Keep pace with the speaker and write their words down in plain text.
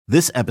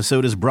This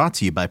episode is brought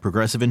to you by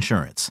Progressive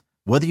Insurance.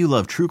 Whether you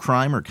love true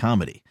crime or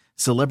comedy,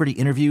 celebrity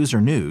interviews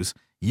or news,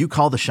 you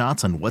call the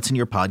shots on what's in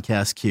your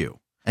podcast queue.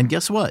 And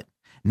guess what?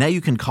 Now you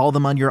can call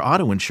them on your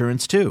auto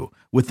insurance too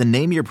with the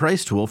Name Your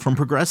Price tool from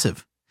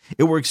Progressive.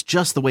 It works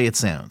just the way it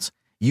sounds.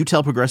 You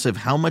tell Progressive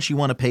how much you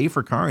want to pay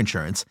for car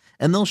insurance,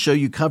 and they'll show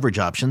you coverage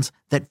options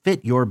that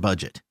fit your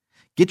budget.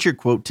 Get your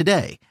quote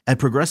today at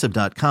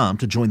Progressive.com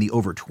to join the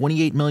over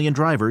 28 million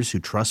drivers who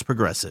trust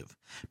Progressive.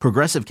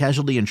 Progressive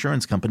Casualty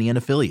Insurance Company and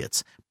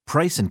Affiliates.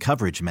 Price and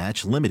coverage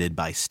match limited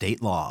by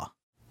state law.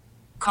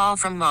 Call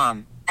from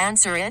mom.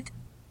 Answer it.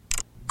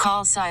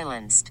 Call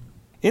silenced.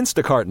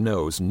 Instacart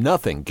knows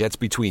nothing gets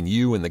between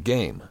you and the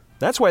game.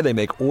 That's why they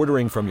make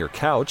ordering from your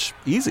couch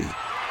easy.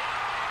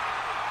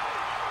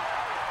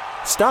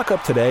 Stock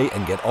up today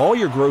and get all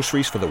your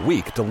groceries for the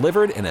week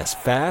delivered in as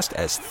fast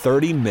as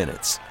 30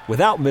 minutes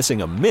without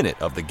missing a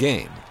minute of the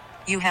game.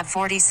 You have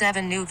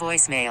 47 new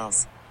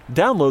voicemails.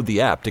 Download the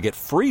app to get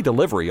free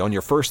delivery on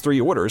your first 3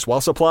 orders while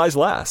supplies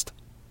last.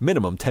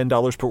 Minimum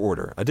 $10 per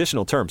order.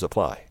 Additional terms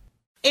apply.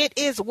 It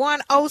is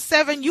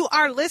 1:07. You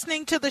are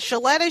listening to the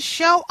Shaletta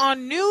Show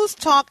on News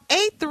Talk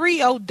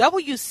 830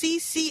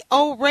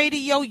 WCCO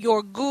Radio,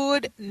 your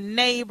good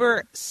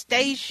neighbor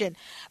station.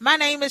 My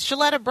name is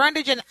Shaletta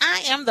Brundage, and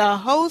I am the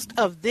host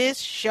of this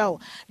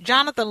show.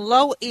 Jonathan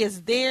Lowe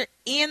is there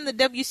in the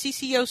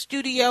WCCO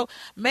studio,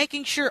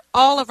 making sure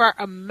all of our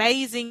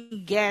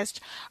amazing guests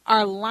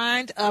are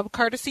lined up,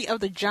 courtesy of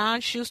the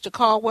John Schuster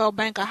Caldwell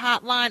Banker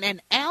Hotline.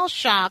 And Al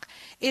Shock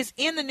is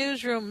in the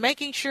newsroom,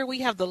 making sure we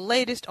have the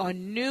latest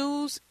on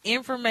news,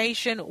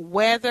 information,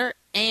 weather,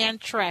 and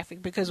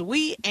traffic, because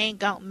we ain't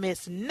gonna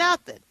miss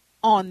nothing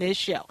on this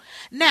show.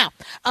 Now,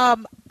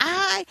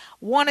 I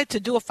wanted to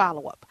do a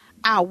follow-up.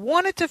 I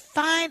wanted to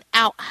find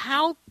out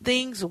how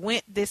things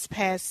went this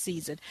past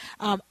season.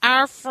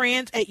 Our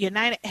friends at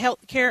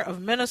UnitedHealthcare of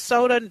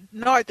Minnesota,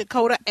 North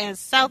Dakota, and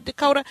South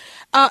Dakota,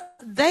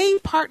 they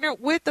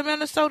partnered with the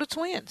Minnesota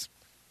Twins,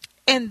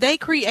 and they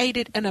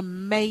created an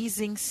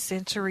amazing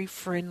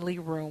sensory-friendly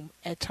room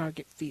at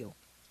Target Field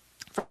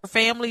for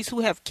families who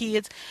have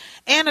kids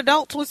and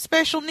adults with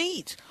special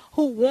needs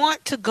who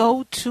want to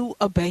go to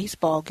a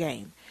baseball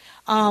game.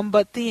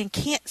 But then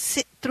can't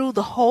sit through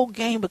the whole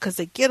game because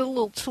they get a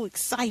little too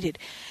excited.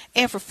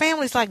 And for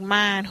families like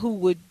mine who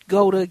would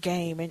go to a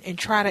game and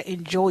try to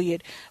enjoy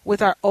it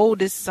with our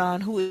oldest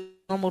son who is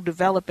normal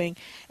developing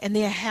and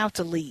then have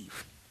to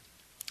leave,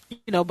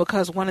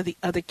 because one of the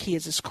other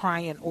kids is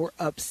crying or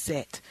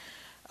upset.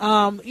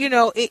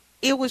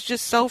 It was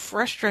just so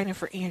frustrating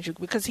for Andrew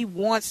because he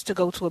wants to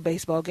go to a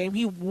baseball game.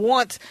 He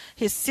wants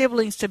his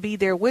siblings to be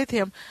there with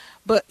him.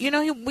 But,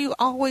 we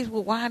always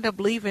would wind up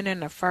leaving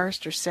in the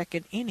first or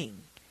second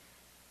inning.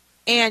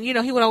 And,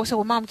 he would always say,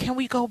 well, Mom, can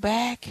we go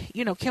back?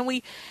 Can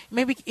we,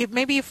 maybe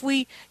if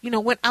we,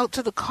 went out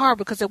to the car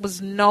because there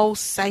was no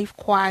safe,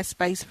 quiet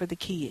space for the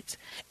kids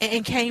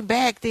and came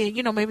back, then,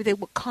 maybe they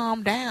would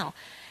calm down.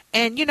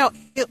 And,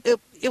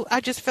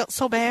 I just felt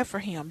so bad for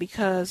him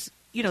because,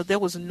 there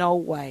was no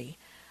way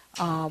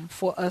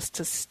for us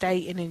to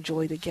stay and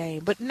enjoy the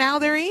game. But now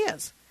there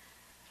is.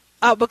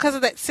 Because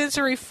of that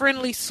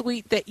sensory-friendly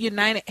suite that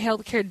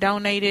UnitedHealthcare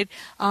donated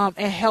and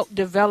helped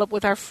develop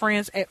with our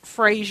friends at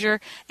Frazier.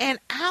 And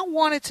I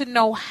wanted to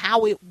know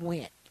how it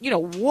went.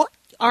 What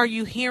are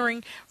you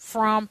hearing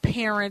from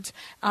parents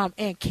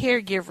and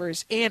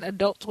caregivers and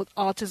adults with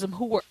autism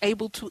who were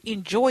able to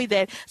enjoy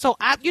that? So,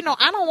 I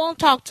don't want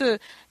to talk to,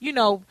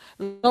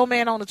 low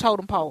man on the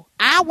totem pole.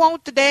 I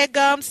want the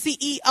dadgum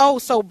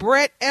CEO. So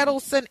Brett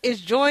Edelson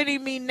is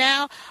joining me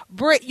now.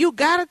 Brett, you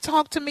got to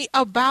talk to me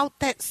about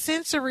that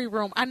sensory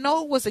room. I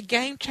know it was a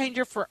game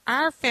changer for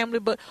our family,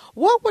 but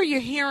what were you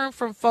hearing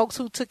from folks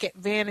who took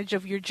advantage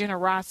of your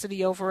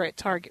generosity over at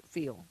Target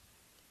Field?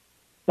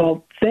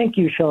 Well, thank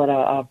you,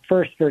 Shaletta,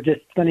 first for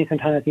just spending some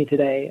time with me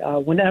today.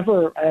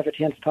 Whenever I have a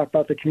chance to talk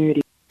about the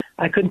community,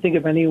 I couldn't think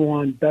of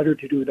anyone better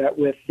to do that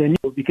with than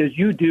you, because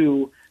you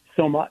do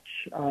so much,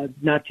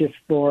 not just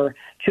for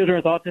children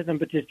with autism,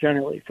 but just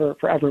generally for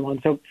everyone.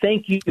 So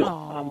thank you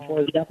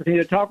for the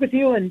opportunity to talk with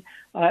you, and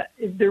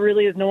there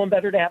really is no one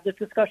better to have this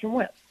discussion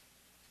with.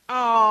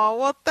 Oh,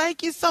 well,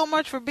 thank you so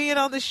much for being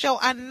on the show.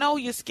 I know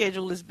your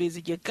schedule is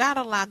busy. You got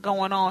a lot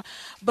going on.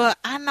 But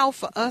I know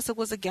for us it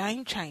was a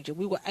game changer.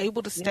 We were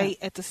able to stay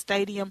at the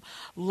stadium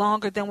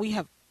longer than we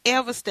have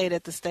ever stayed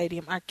at the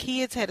stadium. Our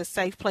kids had a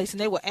safe place,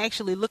 and they were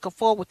actually looking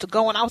forward to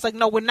going. I was like,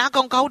 no, we're not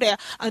going to go there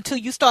until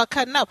you start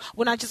cutting up.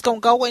 We're not just going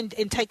to go and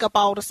take up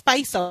all the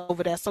space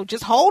over there. So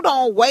just hold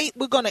on, wait.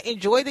 We're going to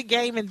enjoy the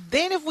game, and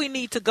then if we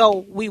need to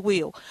go, we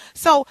will.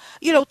 So,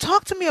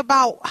 talk to me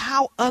about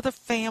how other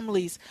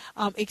families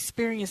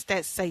experience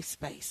that safe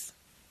space.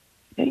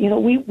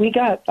 We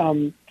got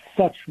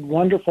such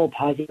wonderful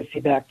positive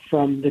feedback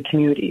from the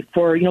community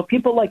for,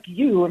 people like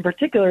you in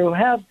particular who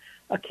have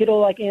a kiddo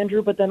like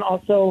Andrew, but then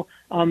also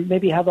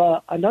maybe have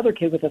another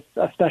kid with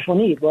a special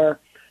need where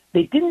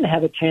they didn't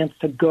have a chance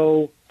to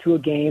go to a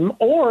game,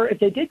 or if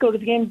they did go to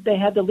the game, they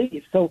had to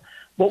leave. So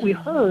what we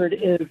heard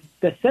is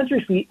the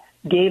sensory suite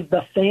gave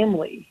the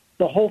family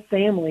the whole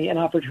family an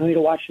opportunity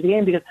to watch the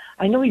game, because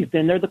I know you've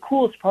been there. The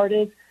coolest part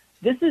is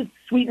this is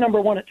suite number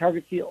one at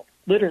Target Field,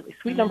 literally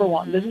suite number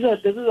one. This is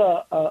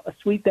a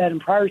suite that in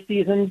prior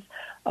seasons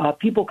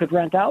people could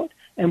rent out,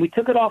 and we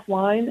took it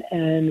offline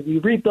and we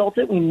rebuilt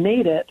it. We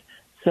made it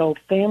so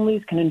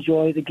families can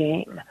enjoy the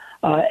game.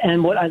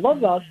 And what I love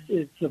about it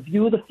is the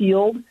view of the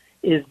field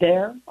is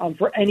there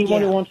for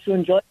anyone who wants to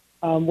enjoy it.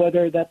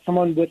 Whether that's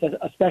someone with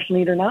a special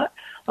need or not.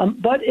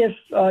 But if,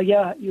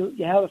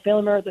 you have a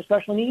family member with a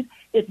special need,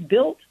 it's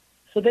built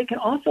so they can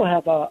also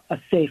have a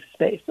safe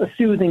space, a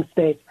soothing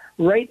space,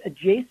 right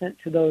adjacent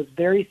to those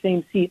very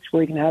same seats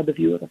where you can have the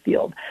view of the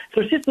field. So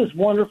it's just this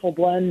wonderful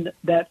blend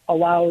that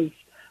allows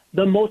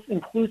the most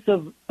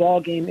inclusive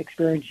ball game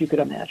experience you could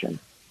imagine.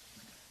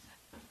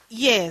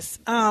 Yes,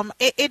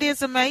 it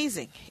is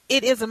amazing.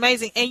 It is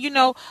amazing.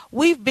 And,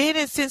 we've been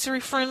in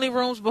sensory-friendly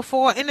rooms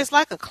before, and it's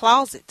like a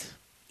closet.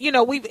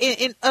 We've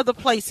in other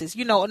places,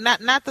 not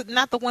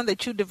the one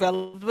that you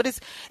developed, but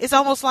it's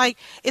almost like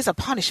it's a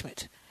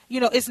punishment.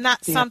 It's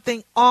not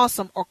something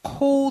awesome or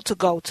cool to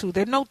go to.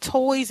 There are no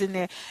toys in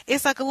there.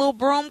 It's like a little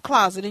broom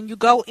closet, and you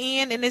go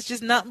in, and it's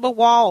just nothing but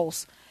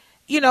walls.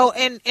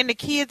 And the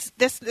kids,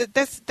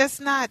 that's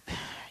not,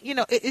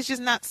 it's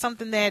just not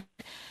something that,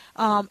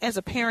 as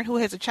a parent who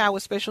has a child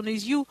with special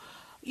needs, you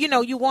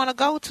want to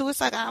go to.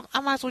 It's like, I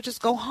might as well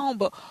just go home.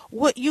 But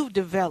what you've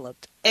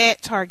developed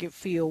at Target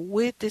Field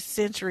with this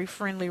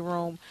sensory-friendly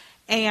room,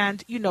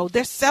 and,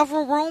 there's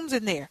several rooms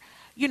in there,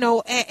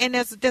 and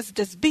there's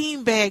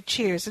beanbag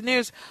chairs, and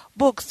there's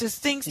books, there's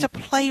things to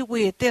play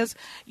with, there's,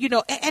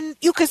 and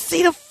you can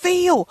see the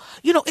feel.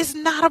 It's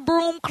not a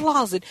broom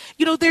closet.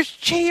 There's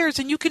chairs,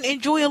 and you can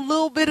enjoy a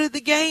little bit of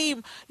the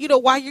game,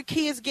 while your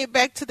kids get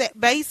back to that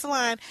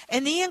baseline,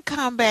 and then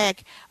come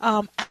back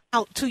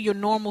out to your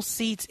normal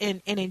seats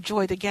and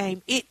enjoy the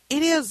game. It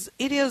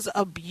is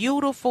a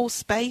beautiful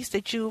space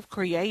that you've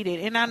created,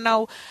 and I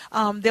know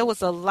there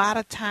was a lot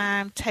of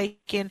time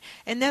taken,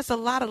 and there's a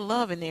lot of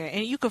love in there,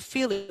 and you can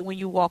feel it when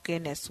you walk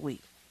in that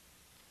suite.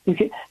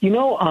 Okay.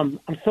 I'm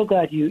so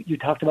glad you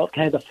talked about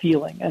kind of the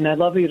feeling, and I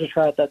love you to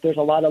try that there's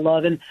a lot of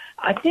love, and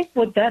I think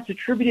what that's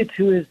attributed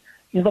to is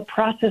the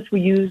process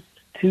we used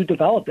to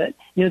develop it.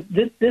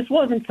 This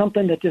wasn't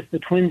something that just the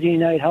Twins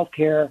and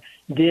UnitedHealthcare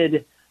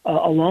did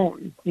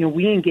alone.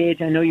 We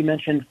engage, I know you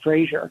mentioned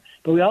Frazier,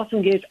 but we also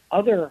engage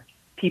other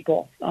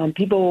people,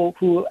 people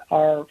who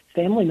are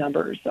family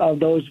members of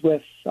those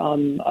with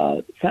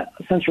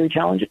sensory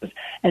challenges,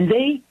 and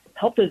they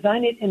help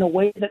design it in a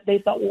way that they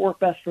thought would work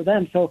best for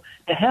them. So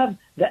to have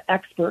the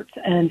experts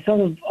and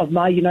some of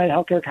my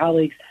UnitedHealthcare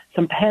colleagues,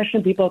 some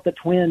passionate people at the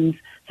Twins,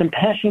 some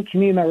passionate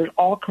community members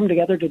all come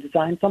together to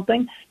design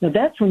something,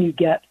 that's when you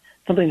get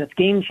something that's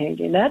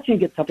game-changing. That's when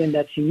you get something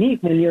that's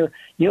unique, when you're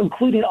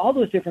including all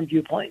those different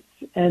viewpoints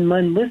and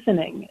when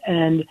listening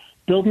and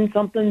building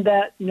something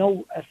that,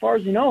 as far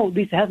as at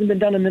least hasn't been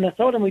done in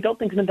Minnesota, and we don't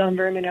think it's been done in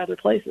very many other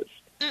places.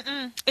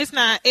 It's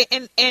not.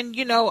 And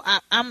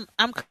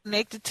I'm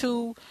connected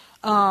to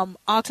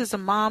autism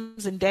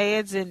moms and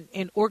dads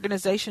and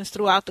organizations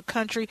throughout the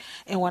country.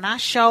 And when I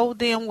showed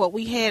them what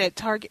we had at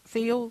Target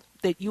Field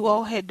that you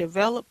all had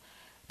developed,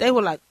 they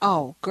were like,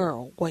 "Oh,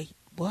 girl, wait,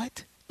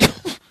 what?"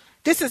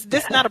 This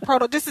not a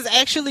proto. This is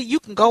actually, you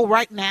can go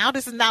right now.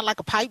 This is not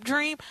like a pipe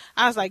dream.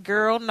 I was like,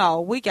 girl,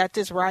 no, we got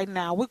this right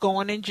now. We're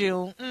going in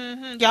June.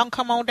 Y'all can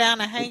come on down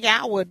and hang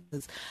out with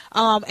us.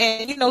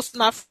 And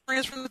my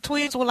friends from the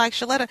Twins were like,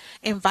 Shaletta,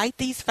 invite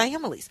these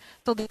families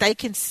so that they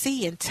can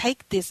see and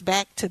take this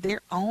back to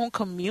their own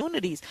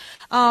communities.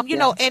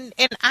 And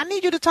I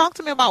need you to talk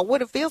to me about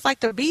what it feels like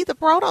to be the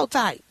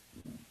prototype.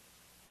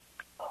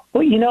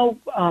 Well,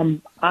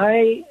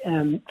 I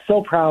am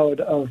so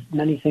proud of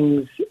many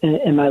things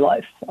in my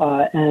life.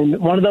 And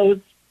one of those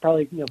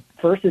probably,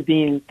 first is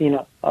being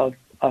a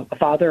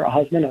father, a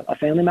husband, a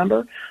family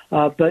member.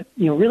 But,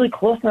 really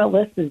close to that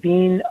list is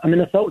being a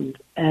Minnesotan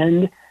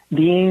and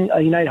being a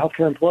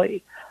UnitedHealthcare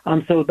employee.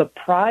 So the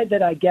pride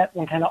that I get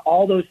when kind of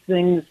all those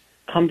things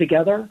come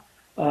together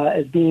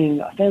as being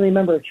a family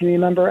member, a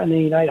community member, and a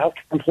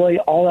UnitedHealthcare employee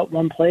all at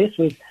one place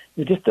was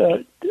just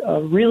a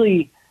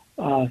really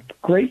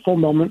grateful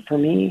moment for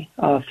me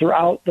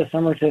throughout the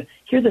summer to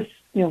hear this,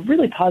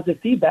 really positive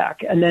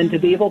feedback, and then to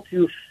be able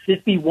to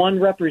just be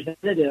one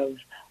representative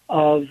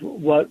of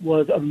what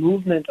was a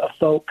movement of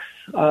folks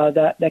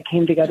that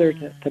came together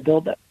to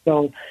build that.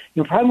 So,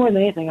 probably more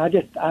than anything,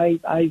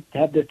 I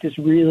have this just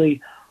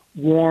really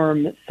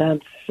warm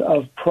sense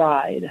of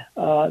pride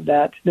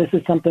that this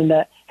is something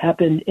that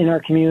happened in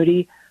our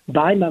community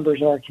by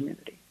members of our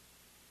community.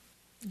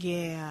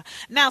 Yeah.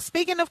 Now,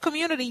 speaking of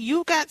community,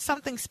 you got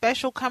something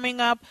special coming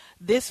up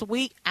this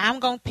week. I'm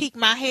going to peek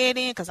my head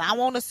in because I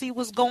want to see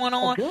what's going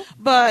on. Okay.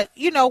 But,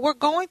 we're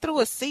going through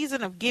a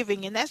season of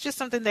giving, and that's just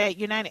something that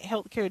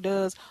UnitedHealthcare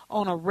does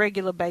on a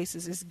regular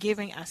basis. It's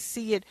giving. I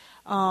see it.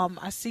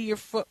 I see your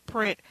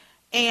footprint.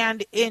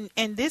 And in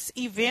this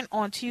event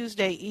on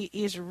Tuesday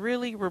is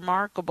really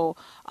remarkable.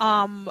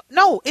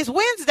 No, it's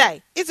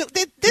Wednesday. It's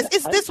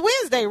this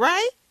Wednesday,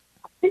 right?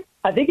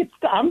 I think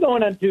I'm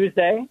going on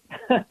Tuesday.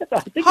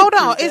 Hold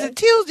on. Tuesday. Is it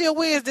Tuesday or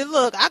Wednesday?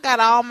 Look, I got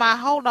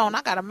hold on.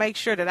 I got to make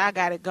sure that I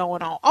got it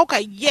going on.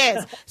 Okay,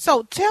 yes.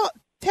 So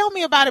tell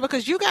me about it,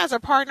 because you guys are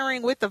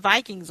partnering with the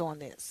Vikings on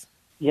this.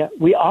 Yeah,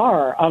 we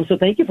are. So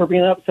thank you for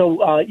bringing it up.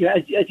 So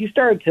as you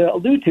started to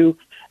allude to,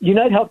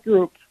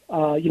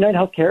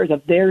 UnitedHealthcare is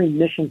a very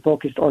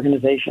mission-focused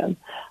organization,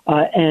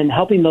 and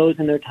helping those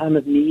in their time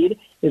of need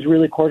is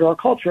really core to our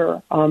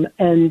culture.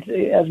 And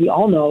as we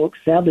all know,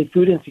 sadly,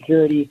 food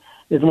insecurity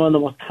is one of the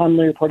most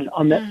commonly reported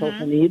unmet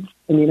social needs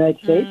in the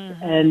United States.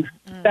 And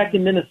in fact,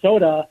 in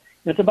Minnesota,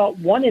 it's about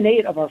 1 in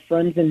 8 of our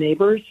friends and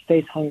neighbors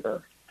face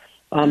hunger.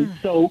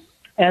 So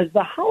as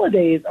the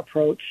holidays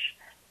approach,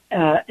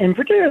 and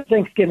particularly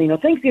Thanksgiving,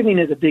 Thanksgiving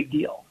is a big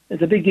deal.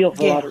 It's a big deal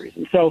for a lot of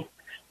reasons. So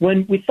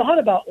when we thought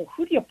about,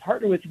 who do you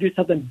partner with to do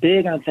something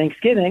big on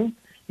Thanksgiving,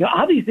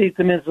 obviously it's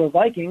the Minnesota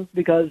Vikings,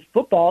 because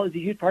football is a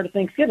huge part of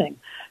Thanksgiving.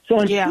 So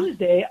on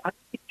Tuesday, I'm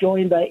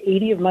joined by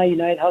 80 of my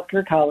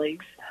UnitedHealthcare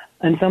colleagues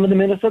and some of the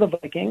Minnesota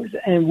Vikings,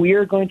 and we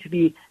are going to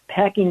be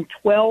packing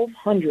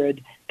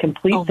 1,200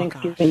 complete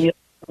Thanksgiving meals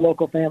for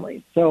local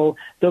families. So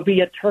there'll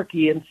be a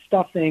turkey and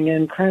stuffing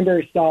and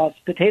cranberry sauce,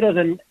 potatoes,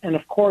 and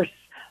of course,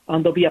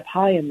 there'll be a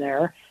pie in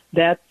there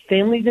that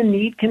families in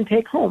need can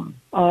take home.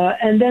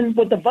 And then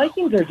what the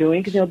Vikings are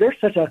doing, because they're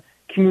such a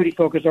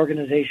community-focused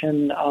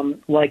organization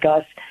like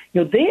us,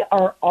 they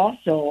are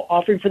also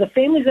offering for the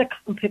families that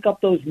come pick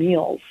up those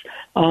meals,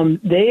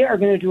 they are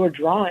going to do a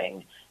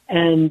drawing.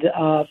 And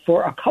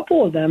for a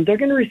couple of them, they're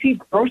going to receive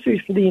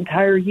groceries for the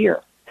entire year.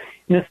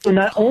 So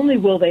not only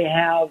will they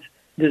have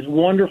this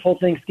wonderful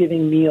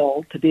Thanksgiving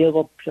meal to be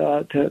able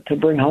to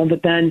bring home,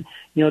 but then,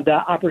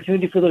 the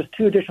opportunity for those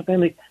 2 additional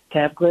families to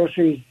have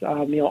groceries,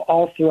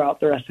 all throughout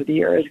the rest of the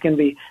year is going to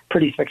be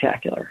pretty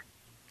spectacular.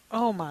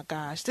 Oh my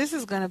gosh, this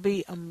is going to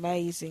be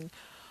amazing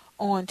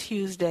on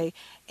Tuesday,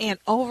 and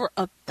over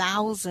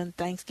 1,000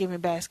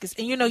 Thanksgiving baskets.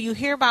 And you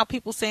hear about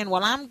people saying,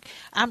 "Well, I'm,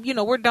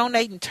 we're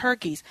donating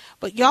turkeys,"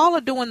 but y'all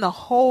are doing the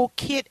whole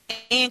kit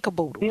and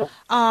caboodle.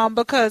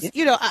 Because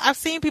I've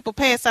seen people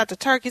pass out the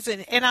turkeys,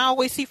 and I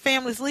always see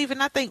families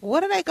leaving. I think,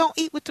 what are they gonna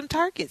eat with them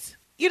turkeys?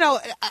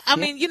 I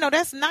mean,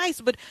 that's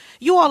nice, but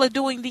you all are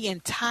doing the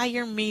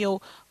entire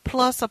meal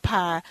plus a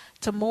pie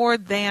to more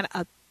than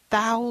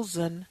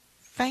 1,000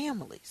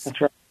 families. That's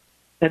right.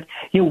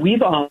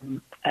 We've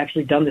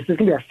actually done this. This is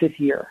going to be our 5th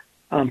year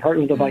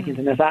partnering with the Vikings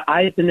in this.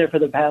 I've been there for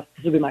this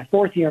will be my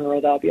 4th year in a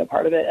row that I'll be a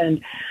part of it. And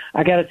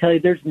I got to tell you,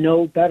 there's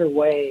no better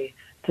way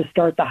to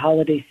start the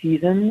holiday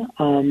season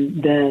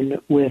than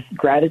with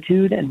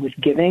gratitude and with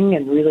giving,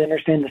 and really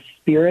understand the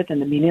spirit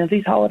and the meaning of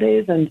these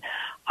holidays. And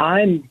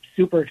I'm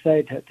super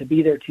excited to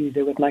be there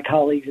Tuesday with my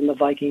colleagues in the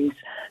Vikings,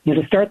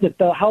 to start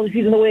the holiday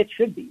season the way it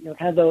should be,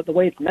 kind of the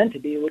way it's meant to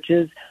be, which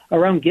is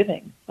around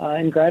giving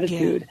and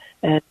gratitude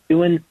and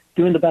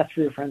doing the best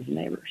for your friends and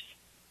neighbors.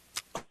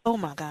 Oh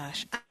my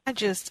gosh. I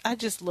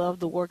just love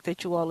the work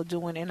that you all are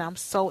doing, and I'm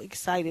so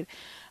excited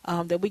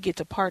that we get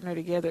to partner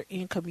together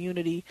in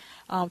community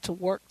to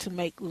work to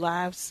make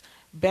lives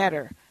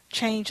better,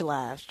 change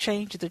lives,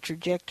 change the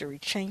trajectory,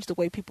 change the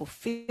way people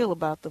feel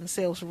about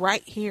themselves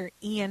right here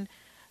in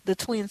the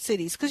Twin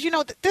Cities. Because,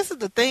 this is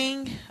the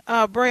thing,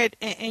 Brett,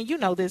 and you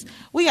know this,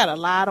 we got a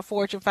lot of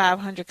Fortune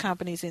 500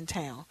 companies in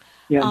town.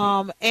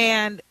 Yeah.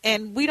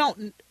 And we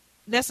don't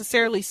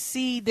necessarily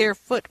see their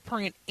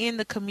footprint in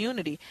the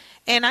community.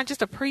 And I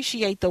just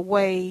appreciate the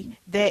way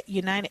that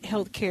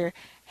UnitedHealthcare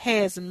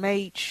has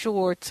made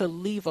sure to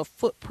leave a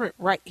footprint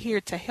right here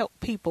to help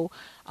people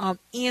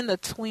in the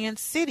Twin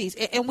Cities.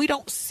 And we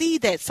don't see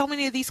that. So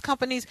many of these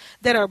companies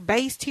that are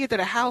based here,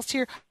 that are housed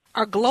here,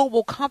 are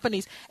global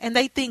companies, and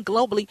they think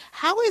globally.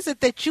 How is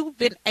it that you've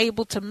been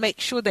able to make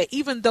sure that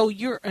even though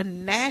you're a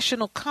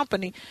national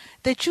company,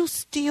 that you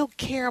still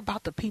care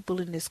about the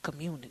people in this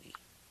community?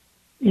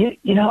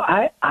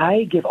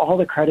 I give all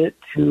the credit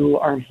to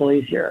our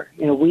employees here.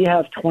 We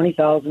have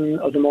 20,000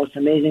 of the most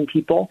amazing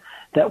people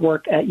that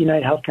work at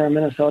UnitedHealthcare in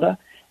Minnesota,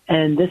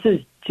 and this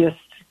is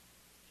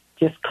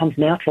just comes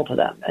natural to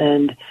them.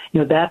 And,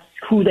 that's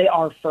who they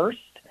are first.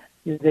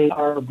 They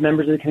are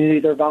members of the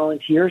community, they're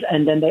volunteers,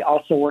 and then they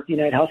also work at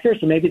UnitedHealthcare.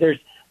 So maybe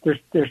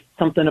there's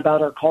something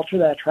about our culture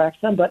that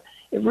attracts them, but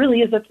it really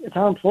is it's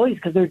our employees,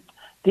 because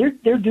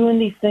they're doing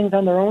these things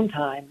on their own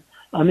time,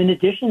 in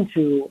addition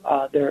to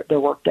their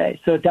work day.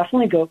 So it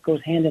definitely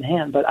goes hand in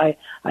hand. But I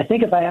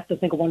think if I have to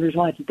think of one reason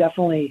why, it's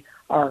definitely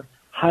our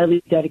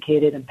highly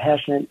dedicated and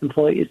passionate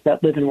employees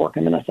that live and work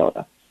in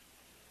Minnesota.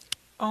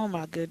 Oh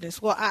my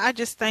goodness. Well, I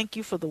just thank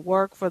you for the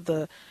work, for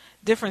the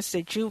difference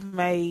that you've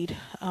made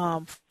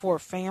for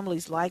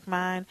families like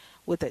mine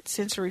with that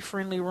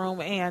sensory-friendly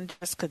room, and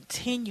just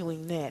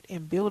continuing that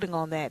and building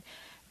on that,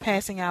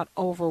 passing out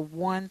over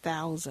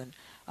 1,000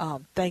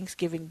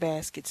 Thanksgiving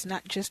baskets,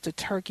 not just the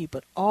turkey,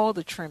 but all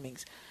the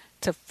trimmings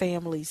to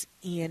families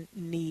in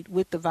need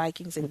with the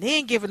Vikings, and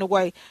then giving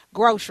away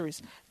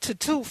groceries to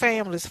 2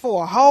 families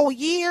for a whole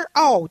year.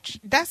 Oh,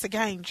 that's a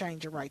game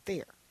changer right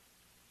there.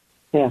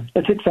 Yeah,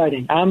 it's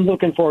exciting. I'm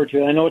looking forward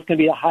to it. I know it's going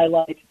to be a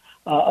highlight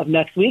of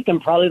next week,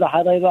 and probably the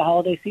highlight of the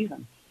holiday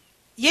season.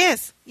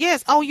 Yes.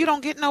 Oh, you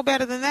don't get no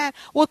better than that.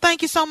 Well,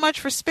 thank you so much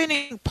for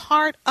spending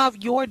part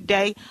of your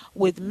day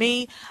with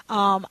me.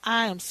 I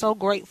am so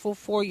grateful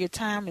for your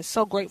time and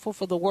so grateful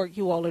for the work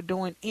you all are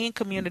doing in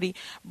community.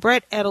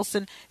 Brett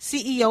Edelson,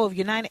 CEO of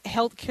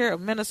UnitedHealthcare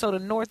of Minnesota,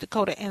 North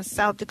Dakota, and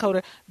South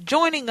Dakota,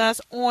 joining us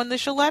on the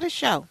Shaletta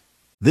Show.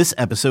 This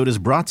episode is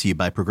brought to you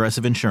by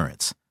Progressive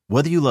Insurance.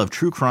 Whether you love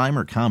true crime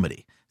or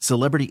comedy,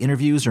 celebrity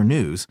interviews or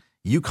news,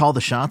 you call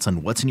the shots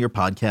on what's in your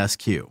podcast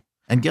queue.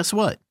 And guess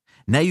what?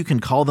 Now you can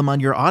call them on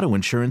your auto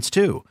insurance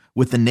too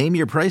with the Name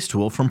Your Price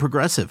tool from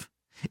Progressive.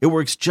 It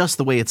works just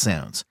the way it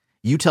sounds.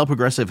 You tell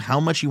Progressive how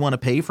much you want to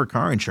pay for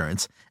car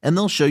insurance, and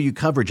they'll show you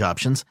coverage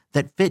options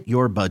that fit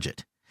your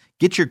budget.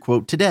 Get your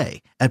quote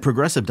today at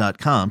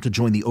Progressive.com to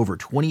join the over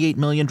 28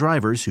 million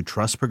drivers who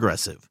trust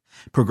Progressive.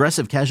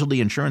 Progressive Casualty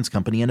Insurance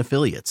Company and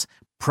Affiliates.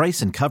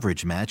 Price and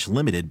coverage match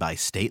limited by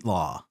state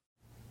law.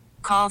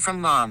 Call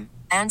from mom.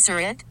 Answer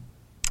it.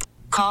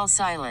 Call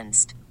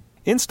silenced.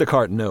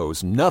 Instacart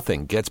knows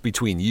nothing gets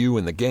between you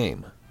and the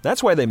game.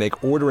 That's why they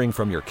make ordering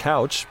from your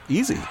couch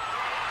easy.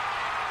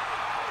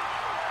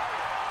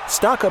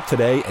 Stock up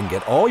today and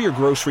get all your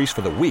groceries for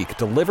the week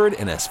delivered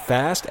in as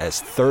fast as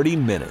 30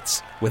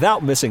 minutes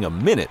without missing a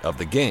minute of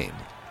the game.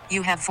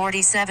 You have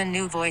 47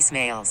 new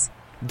voicemails.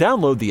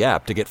 Download the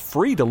app to get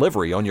free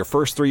delivery on your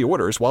first 3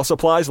 orders while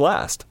supplies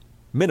last.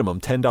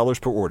 Minimum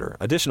 $10 per order.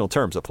 Additional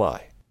terms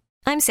apply.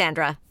 I'm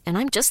Sandra, and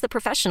I'm just the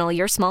professional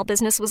your small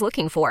business was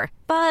looking for.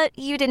 But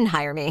you didn't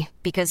hire me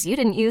because you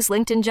didn't use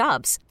LinkedIn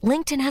Jobs.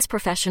 LinkedIn has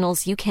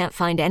professionals you can't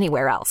find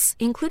anywhere else,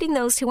 including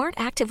those who aren't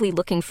actively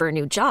looking for a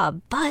new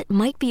job, but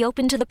might be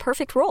open to the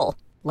perfect role,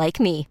 like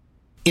me.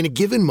 In a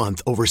given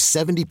month, over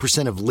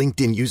 70% of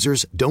LinkedIn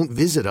users don't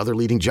visit other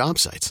leading job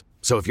sites.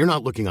 So if you're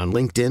not looking on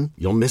LinkedIn,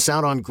 you'll miss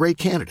out on great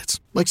candidates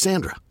like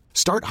Sandra.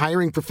 Start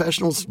hiring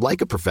professionals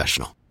like a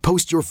professional.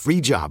 Post your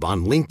free job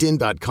on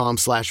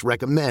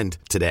linkedin.com/recommend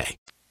today.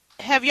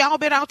 Have y'all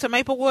been out to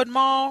Maplewood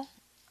Mall?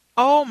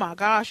 Oh my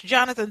gosh,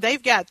 Jonathan,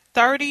 they've got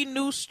 30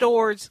 new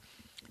stores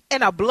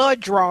and a blood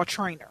draw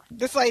trainer.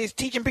 This lady's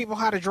teaching people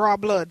how to draw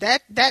blood.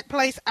 That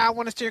place I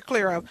want to steer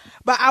clear of.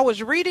 But I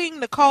was reading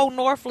Nicole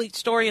Norfleet's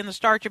story in the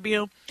Star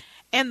Tribune,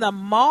 and the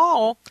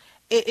mall,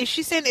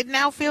 she said it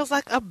now feels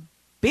like a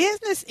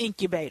business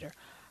incubator.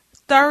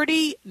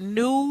 30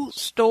 new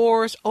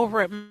stores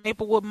over at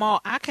Maplewood Mall.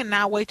 I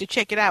cannot wait to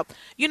check it out.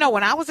 You know,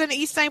 when I was in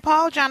East St.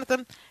 Paul,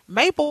 Jonathan,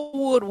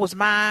 Maplewood was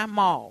my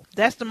mall.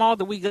 That's the mall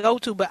that we go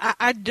to. But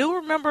I do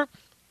remember,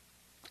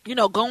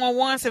 going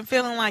once and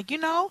feeling like, I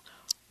don't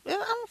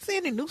see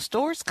any new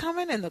stores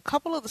coming, and a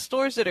couple of the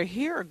stores that are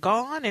here are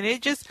gone. And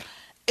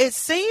it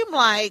seemed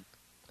like,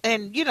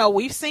 and,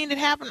 we've seen it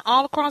happen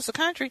all across the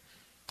country.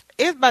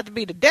 It's about to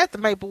be the death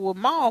of Maplewood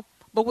Mall.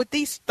 But with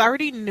these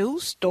 30 new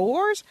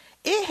stores,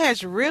 it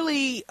has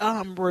really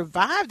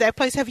revived that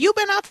place. Have you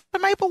been out to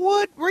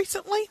Maplewood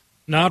recently?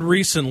 Not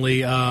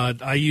recently.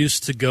 I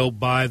used to go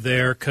by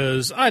there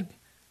because I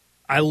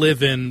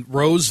live in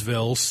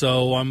Roseville,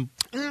 so I'm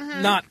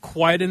not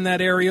quite in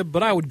that area.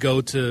 But I would go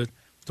to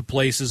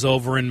places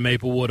over in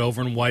Maplewood,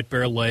 over in White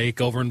Bear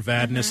Lake, over in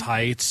Vadnais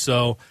Heights.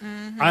 So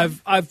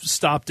I've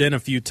stopped in a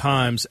few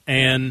times,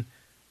 and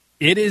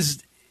it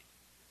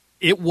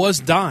was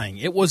dying.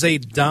 It was a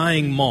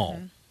dying mall.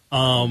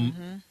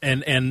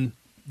 And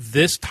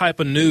this type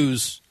of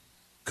news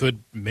could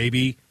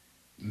maybe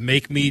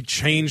make me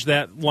change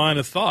that line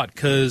of thought,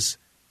 because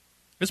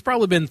it's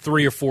probably been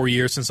 3 or 4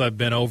 years since I've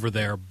been over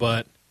there.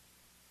 But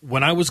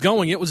when I was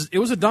going, it was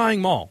a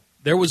dying mall.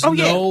 There was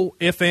no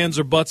ifs, ands,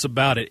 or buts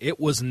about it. It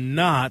was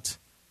not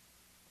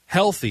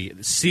healthy.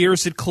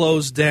 Sears had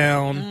closed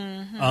down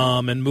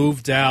and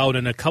moved out,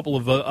 and a couple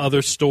of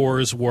other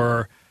stores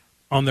were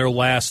on their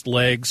last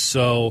legs.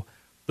 So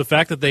the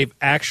fact that they've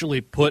actually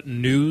put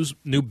new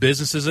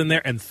businesses in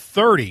there, and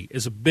 30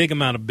 is a big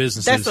amount of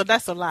businesses.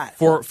 That's a lot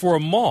for a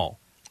mall.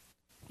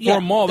 Yeah, for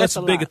a mall, that's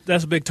a big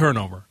big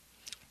turnover.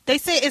 They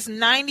say it's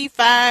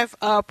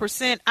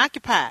 95%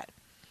 occupied,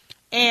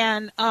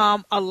 and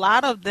a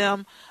lot of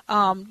them,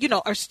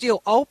 are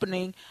still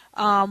opening.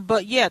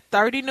 But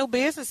 30 new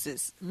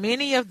businesses.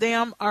 Many of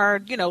them are,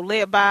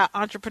 led by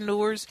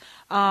entrepreneurs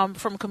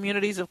from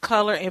communities of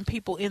color and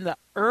people in the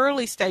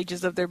early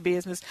stages of their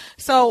business.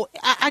 So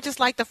I just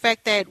like the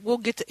fact that we'll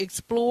get to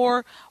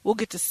explore, we'll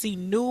get to see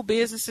new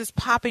businesses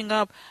popping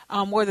up,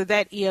 whether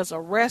that is a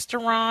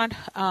restaurant,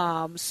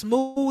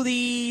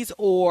 smoothies,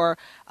 or,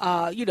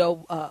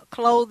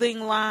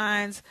 clothing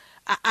lines.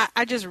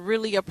 I just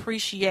really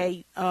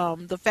appreciate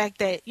the fact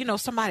that,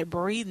 somebody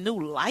breathed new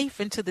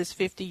life into this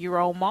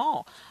 50-year-old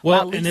mall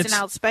while leasing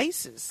out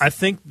spaces. I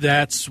think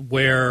that's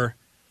where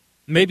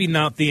maybe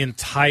not the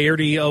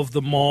entirety of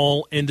the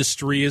mall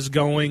industry is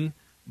going,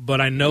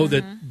 but I know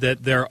that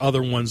there are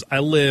other ones. I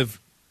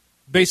live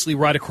basically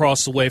right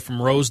across the way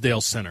from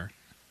Rosedale Center,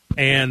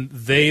 and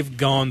they've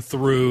gone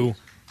through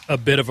a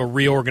bit of a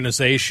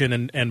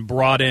reorganization and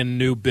brought in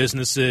new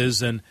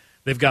businesses, and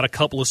they've got a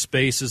couple of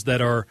spaces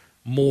that are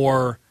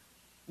more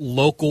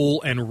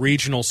local and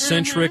regional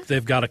centric.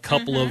 They've got a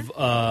couple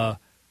of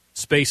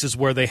spaces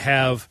where they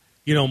have,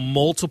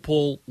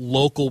 multiple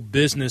local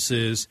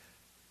businesses,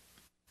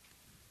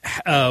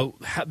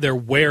 their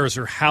wares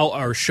are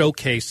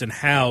showcased and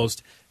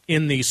housed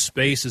in these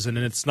spaces, and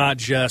it's not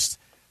just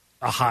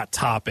a Hot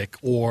Topic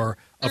or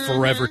a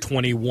Forever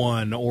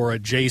 21 or a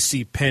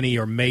J.C. Penney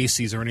or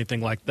Macy's or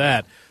anything like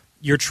that.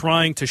 You're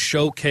trying to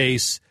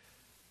showcase,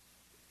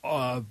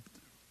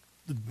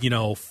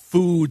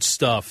 food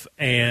stuff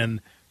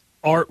and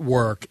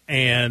artwork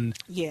and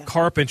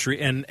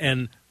carpentry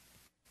and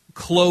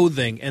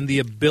clothing, and the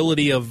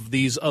ability of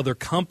these other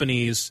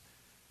companies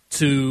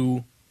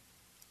to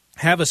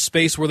have a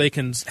space where they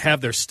can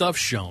have their stuff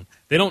shown.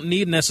 They don't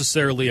need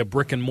necessarily a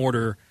brick and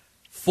mortar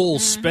full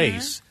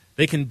space.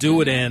 They can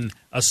do it in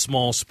a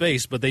small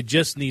space, but they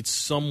just need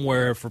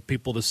somewhere for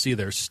people to see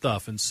their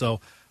stuff. And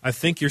so I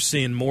think you're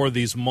seeing more of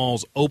these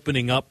malls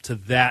opening up to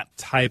that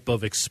type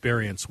of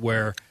experience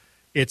where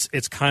it's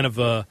kind of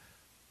a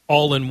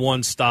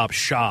all-in-one stop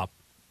shop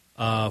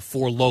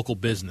for local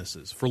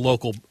businesses, for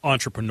local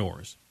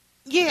entrepreneurs.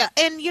 Yeah,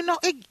 and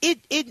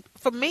it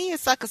for me,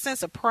 it's like a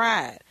sense of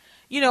pride.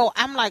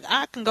 I'm like,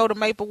 I can go to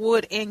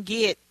Maplewood and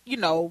get,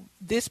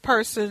 this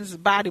person's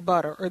body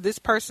butter or this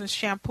person's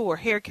shampoo or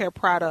hair care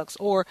products,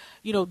 or,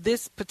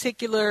 this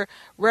particular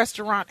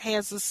restaurant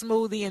has a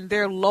smoothie and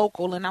they're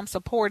local, and I'm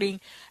supporting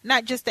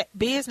not just that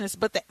business,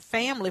 but that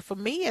family. For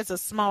me as a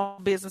small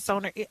business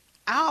owner,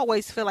 I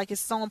always feel like it's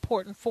so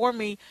important for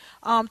me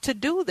to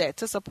do that,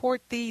 to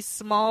support these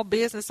small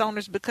business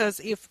owners,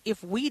 because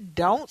if we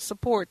don't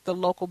support the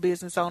local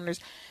business owners,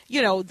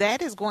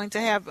 that is going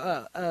to have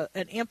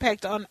an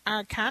impact on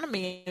our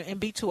economy and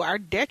be to our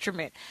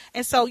detriment.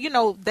 And so,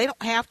 they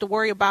don't have to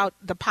worry about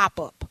the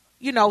pop-up,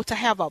 to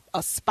have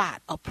a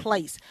spot, a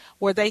place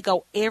where they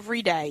go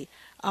every day.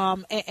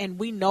 And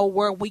we know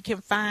where we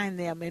can find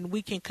them, and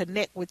we can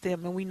connect with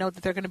them, and we know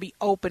that they're going to be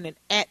open and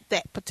at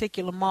that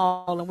particular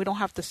mall, and we don't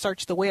have to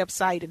search the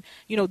website.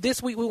 And,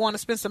 this week we want to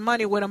spend some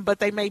money with them, but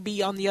they may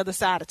be on the other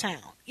side of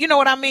town. You know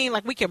what I mean?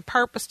 Like, we can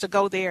purpose to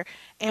go there,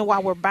 and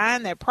while we're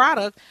buying that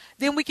product,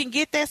 then we can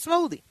get that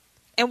smoothie,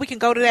 and we can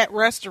go to that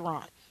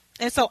restaurant.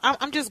 And so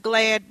I'm just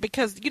glad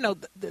because,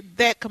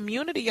 that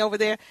community over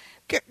there,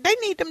 they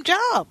need them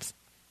jobs.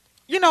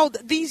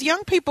 These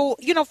young people,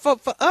 for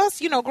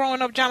us,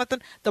 growing up,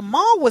 Jonathan, the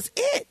mall was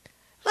it.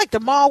 Like,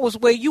 the mall was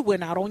where you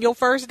went out on your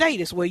first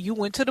date. It's where you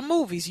went to the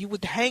movies. You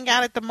would hang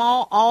out at the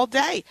mall all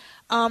day.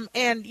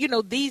 And,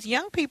 these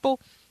young people,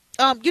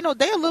 they're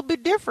a little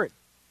bit different.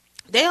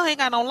 They'll hang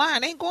out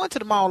online. They ain't going to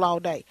the mall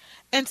all day.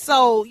 And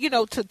so,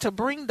 to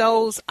bring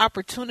those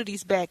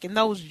opportunities back and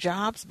those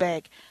jobs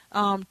back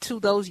to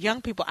those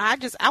young people,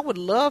 I would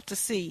love to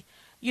see,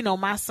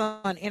 my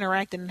son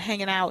interacting and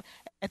hanging out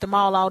at the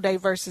mall all day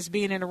versus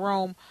being in a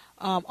room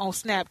on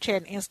Snapchat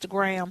and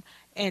Instagram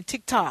and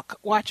TikTok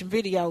watching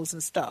videos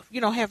and stuff,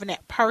 having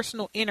that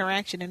personal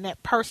interaction and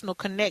that personal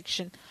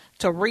connection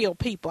to real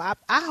people.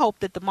 I hope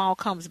that the mall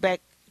comes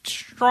back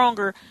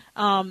stronger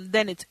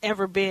than it's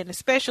ever been,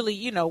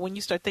 especially, when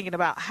you start thinking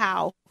about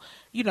how,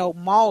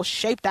 malls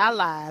shaped our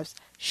lives.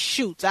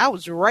 Shoots, I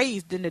was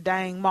raised in the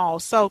dang mall.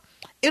 So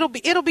it'll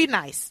be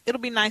nice.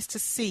 It'll be nice to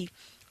see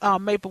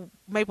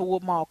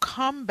Maplewood Mall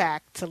come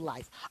back to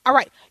life. All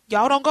right,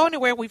 y'all don't go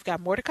anywhere. We've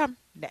got more to come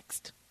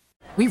next.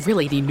 We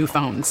really need new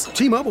phones.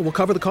 T-Mobile will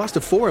cover the cost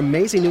of 4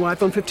 amazing new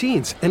iPhone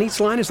 15s, and each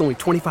line is only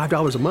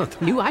 $25 a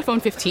month. New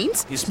iPhone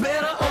 15s? It's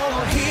better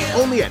over here.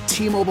 Only at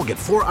T-Mobile, get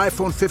 4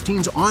 iPhone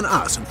 15s on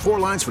us and 4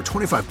 lines for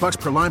 $25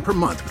 per line per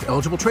month with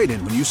eligible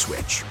trade-in when you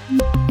switch.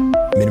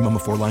 Minimum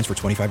of 4 lines for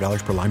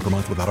 $25 per line per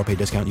month with autopay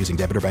discount using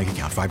debit or bank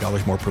account.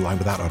 $5 more per line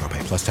without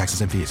autopay, plus taxes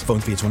and fees. Phone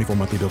fee at 24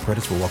 monthly bill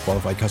credits for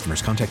well-qualified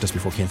customers. Contact us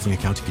before canceling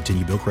account to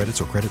continue bill credits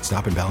or credit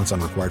stop and balance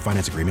on required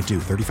finance agreement due.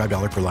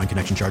 $35 per line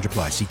connection charge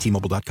applies. See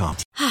T-Mobile.com.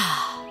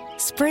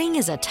 Spring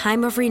is a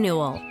time of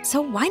renewal, so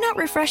why not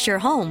refresh your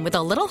home with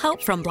a little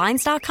help from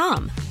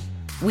Blinds.com?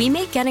 We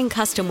make getting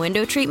custom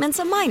window treatments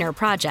a minor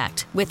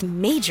project with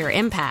major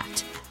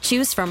impact.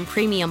 Choose from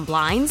premium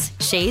blinds,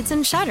 shades,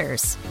 and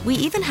shutters. We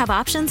even have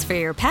options for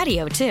your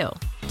patio, too.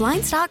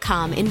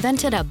 Blinds.com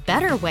invented a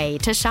better way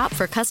to shop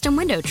for custom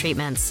window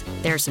treatments.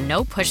 There's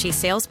no pushy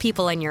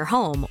salespeople in your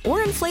home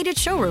or inflated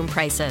showroom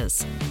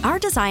prices. Our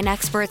design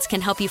experts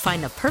can help you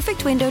find the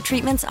perfect window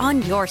treatments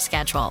on your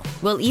schedule.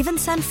 We'll even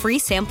send free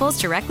samples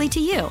directly to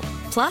you.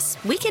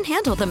 Plus, we can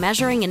handle the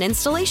measuring and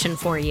installation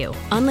for you.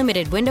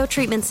 Unlimited window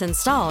treatments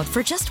installed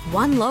for just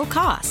one low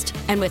cost.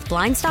 And with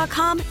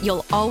Blinds.com,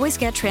 you'll always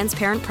get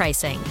transparent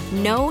pricing.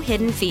 No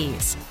hidden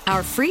fees.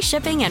 Our free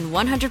shipping and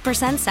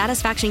 100%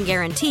 satisfaction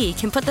guarantee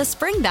can put the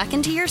spring back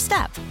into your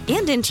step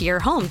and into your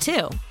home,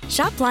 too.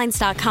 Shop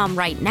Blinds.com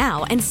right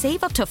now and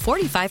save up to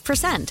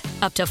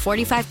 45%. Up to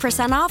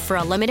 45% off for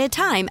a limited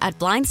time at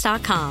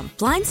Blinds.com.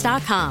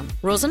 Blinds.com.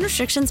 Rules and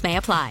restrictions may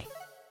apply.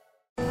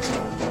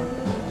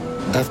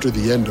 After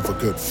the end of a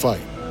good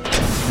fight,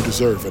 you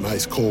deserve an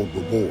ice-cold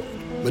reward.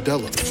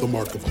 Modelo is the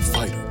mark of a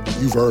fighter.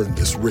 You've earned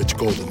this rich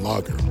golden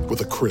lager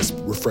with a crisp,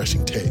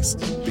 refreshing taste.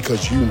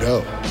 Because you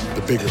know,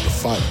 the bigger the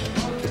fight,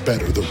 the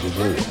better the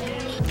reward.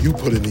 You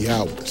put in the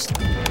hours,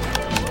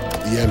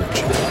 the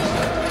energy,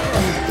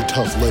 the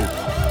tough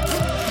labor.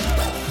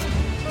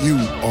 You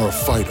are a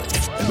fighter,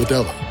 and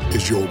Modelo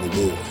is your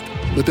reward.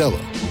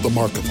 Modelo, the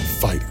mark of a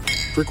fighter.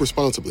 Drink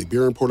responsibly.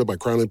 Beer imported by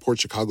Crown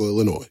Imports, Chicago,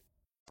 Illinois.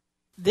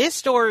 This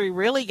story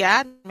really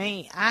got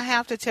me. I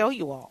have to tell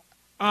you all.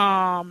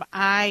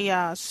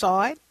 I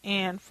saw it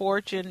in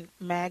Fortune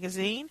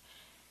magazine,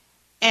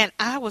 and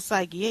I was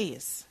like,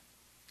 yes.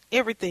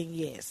 Everything,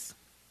 yes.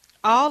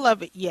 All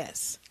of it,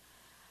 yes.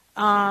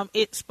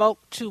 It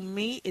spoke to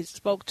me. It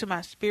spoke to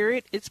my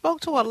spirit. It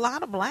spoke to a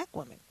lot of black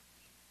women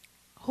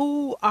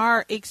who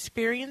are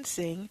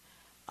experiencing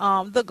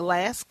the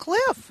glass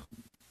cliff.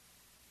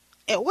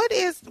 And what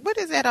is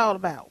that all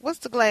about? What's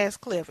the glass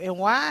cliff, and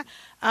why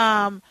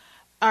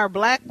are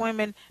black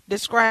women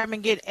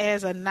describing it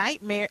as a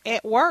nightmare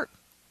at work?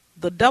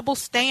 The double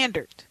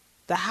standard,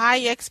 the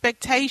high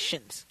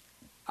expectations,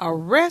 a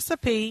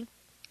recipe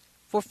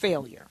for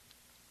failure.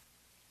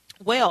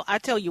 Well, I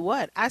tell you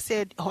what, I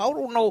said, I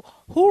don't know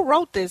who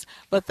wrote this,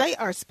 but they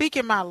are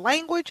speaking my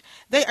language.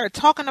 They are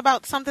talking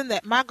about something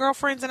that my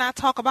girlfriends and I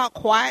talk about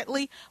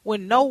quietly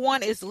when no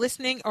one is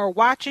listening or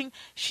watching.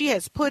 She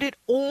has put it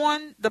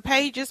on the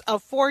pages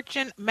of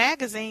Fortune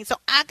magazine, so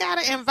I got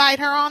to invite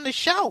her on the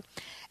show.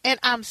 And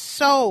I'm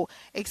so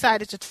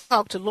excited to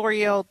talk to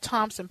L'Oreal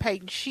Thompson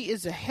Payton. She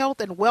is a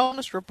health and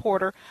wellness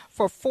reporter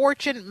for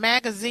Fortune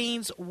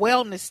magazine's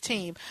wellness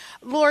team.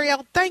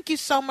 L'Oreal, thank you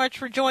so much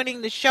for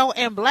joining the show.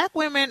 And black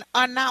women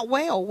are not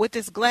well with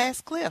this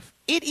glass cliff.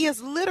 It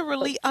is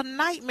literally a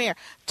nightmare.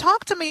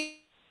 Talk to me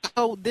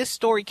how this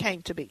story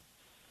came to be.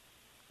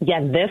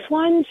 Yeah, this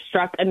one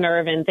struck a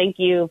nerve. And thank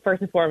you,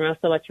 first and foremost,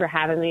 so much for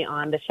having me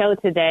on the show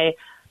today.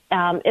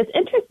 It's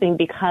interesting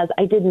because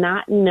I did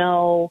not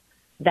know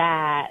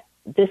that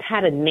this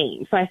had a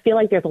name. So I feel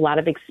like there's a lot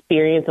of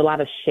experience, a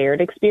lot of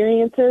shared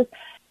experiences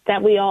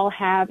that we all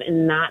have,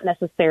 and not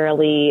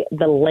necessarily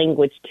the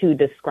language to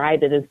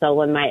describe it. And so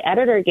when my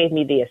editor gave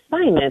me the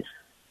assignment,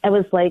 I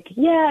was like,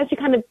 yeah, she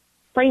kind of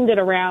framed it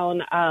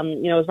around,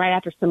 it was right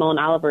after Simone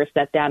Oliver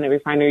stepped down at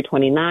Refinery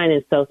 29.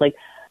 And so it's like,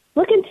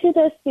 look into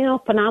this,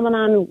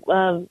 phenomenon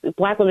of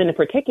black women in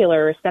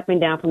particular stepping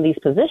down from these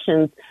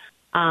positions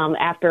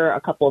after a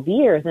couple of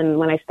years. And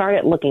when I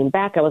started looking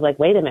back, I was like,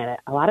 wait a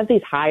minute, a lot of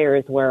these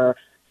hires were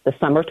the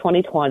summer of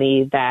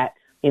 2020, that,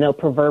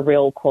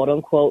 proverbial quote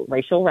unquote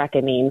racial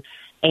reckoning.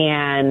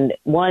 And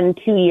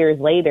 1-2 years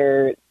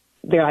later,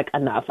 they're like,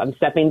 enough, I'm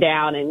stepping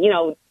down. And,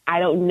 I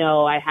don't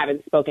know, I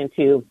haven't spoken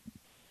to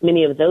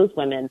many of those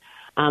women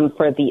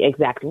for the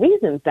exact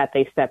reasons that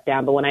they stepped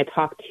down. But when I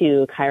talked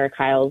to Kyra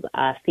Kyle's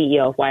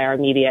CEO of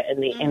YR Media in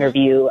the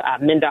interview,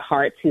 Minda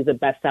Harts, who's a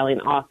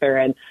best-selling author,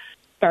 and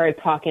started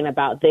talking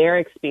about their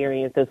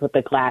experiences with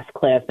the glass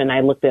cliff, and I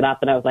looked it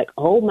up and I was like,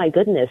 oh my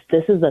goodness,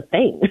 this is a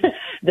thing.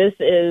 This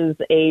is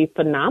a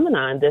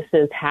phenomenon. This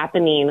is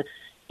happening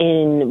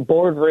in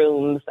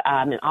boardrooms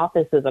and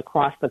offices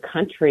across the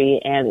country,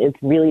 and it's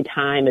really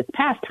time, it's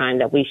past time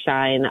that we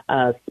shine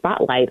a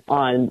spotlight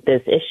on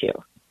this issue.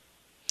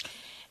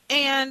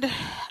 And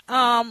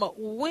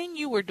when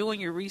you were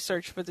doing your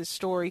research for this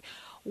story,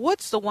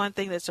 what's the one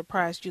thing that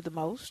surprised you the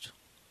most?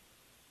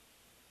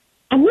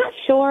 I'm not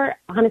sure,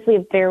 honestly,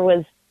 if there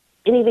was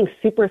anything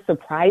super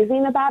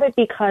surprising about it,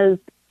 because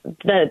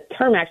the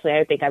term actually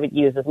I think I would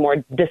use is more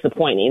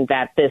disappointing,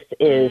 that this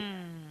is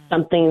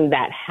something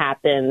that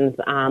happens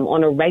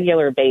on a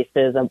regular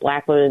basis, of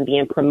black women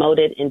being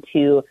promoted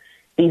into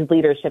these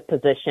leadership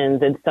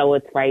positions. And so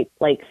it's right,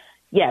 like,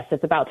 yes,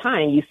 it's about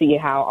time you see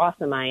how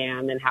awesome I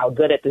am and how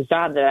good at this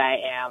job that I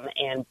am.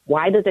 And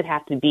why does it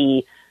have to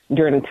be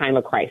during a time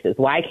of crisis?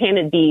 Why can't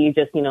it be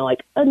just,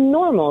 like a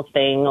normal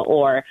thing?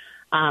 Or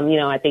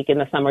I think in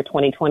the summer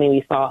 2020,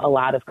 we saw a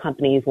lot of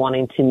companies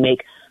wanting to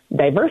make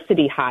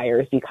diversity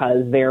hires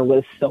because there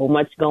was so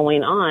much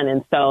going on.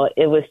 And so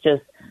it was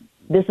just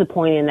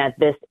disappointing that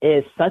this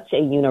is such a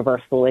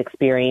universal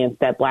experience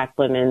that black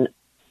women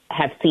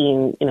have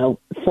seen,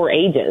 for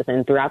ages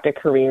and throughout their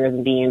careers,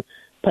 and being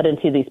put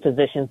into these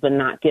positions, but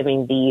not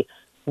giving the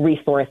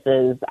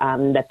resources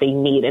that they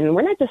need. And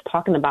we're not just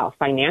talking about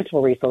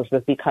financial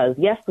resources, because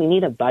yes, we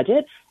need a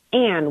budget,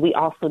 and we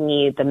also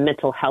need the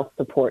mental health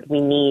support. We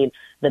need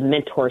the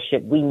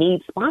mentorship. We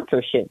need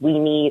sponsorship. We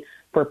need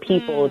for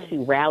people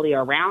to rally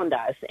around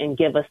us and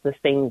give us the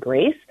same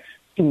grace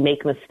to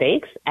make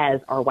mistakes as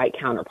our white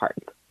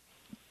counterparts.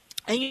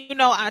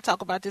 And I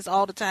talk about this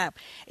all the time.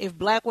 If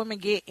black women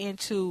get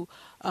into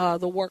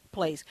the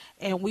workplace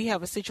and we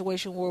have a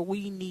situation where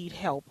we need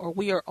help or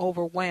we are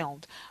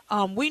overwhelmed,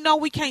 we know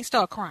we can't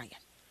start crying.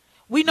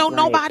 We know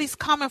nobody's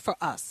coming for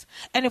us.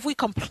 And if we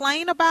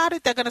complain about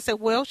it, they're going to say,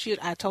 well,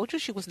 I told you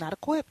she was not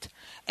equipped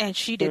and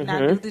she did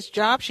not do this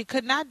job. She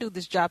could not do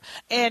this job.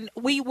 And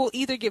we will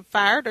either get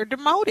fired or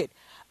demoted.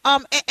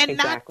 And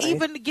not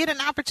even get an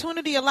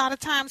opportunity a lot of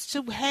times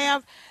to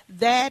have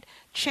that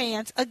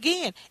chance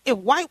again. If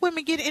white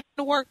women get in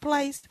the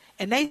workplace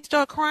and they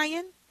start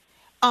crying,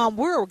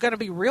 we're going to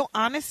be real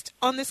honest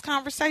on this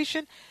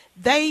conversation.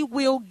 They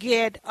will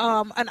get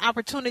an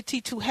opportunity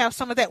to have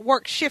some of that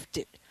work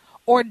shifted,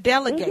 or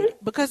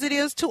delegate because it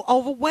is too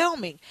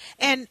overwhelming.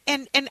 And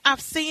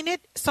I've seen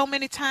it so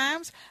many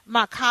times.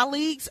 My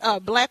colleagues,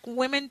 black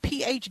women,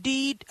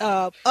 PhD,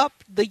 up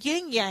the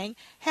yin yang,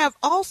 have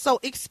also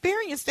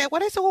experienced that.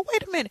 Where they say, well,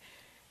 wait a minute.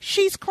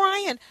 She's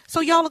crying. So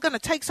y'all are going to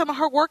take some of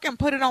her work and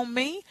put it on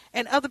me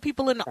and other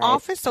people in the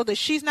office so that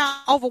she's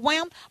not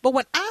overwhelmed. But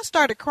when I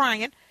started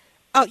crying,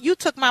 you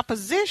took my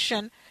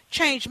position,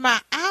 changed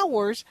my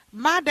hours,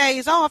 my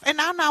days off,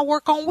 and I now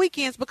work on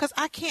weekends because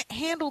I can't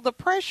handle the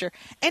pressure.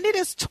 And it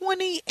is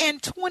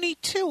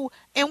 2022,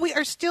 and we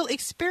are still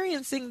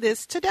experiencing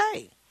this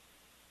today.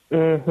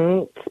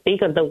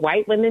 Speak of the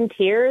white women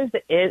tears,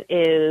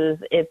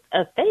 it's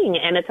a thing,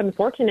 and it's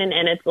unfortunate,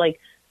 and it's like,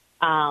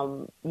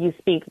 you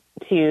speak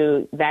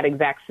to that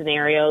exact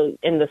scenario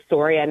in the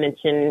story. I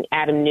mentioned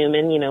Adam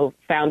Newman,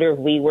 founder of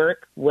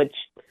WeWork, which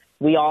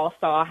we all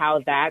saw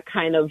how that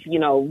kind of,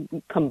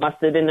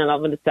 combusted in and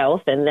of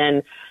itself. And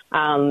then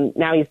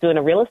now he's doing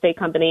a real estate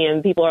company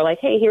and people are like,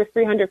 hey, here's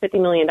 $350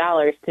 million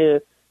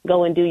to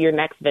go and do your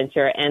next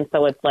venture. And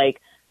so it's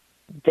like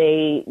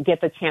they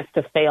get the chance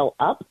to fail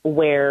up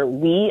where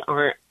we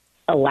aren't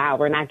allowed.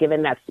 We're not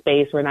given that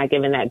space. We're not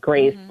given that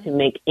grace to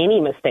make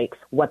any mistakes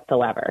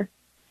whatsoever.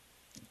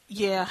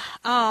 Yeah,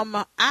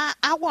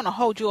 I want to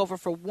hold you over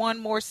for one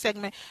more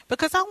segment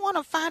because I want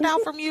to find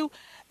out from you,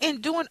 in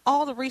doing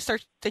all the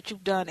research that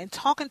you've done and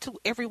talking to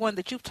everyone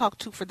that you've talked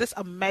to for this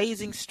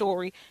amazing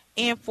story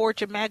in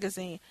Fortune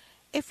magazine,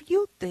 if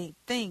you think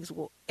things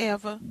will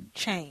ever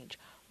change.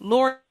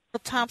 L'Oreal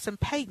Thompson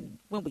Payton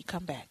when we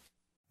come back.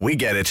 We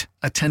get it.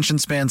 Attention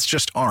spans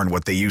just aren't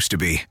what they used to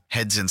be.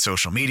 Heads in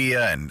social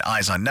media and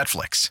eyes on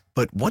Netflix.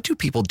 But what do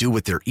people do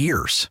with their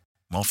ears?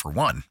 Well, for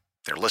one,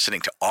 they're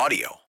listening to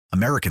audio.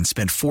 Americans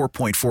spend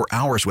 4.4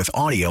 hours with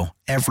audio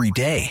every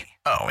day.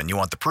 Oh, and you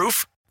want the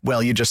proof?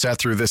 Well, you just sat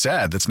through this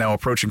ad that's now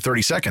approaching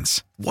 30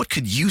 seconds. What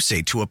could you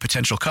say to a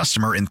potential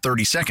customer in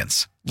 30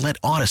 seconds? Let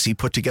Odyssey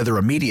put together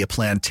a media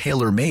plan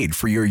tailor-made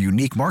for your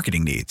unique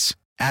marketing needs.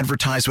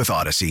 Advertise with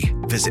Odyssey.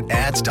 Visit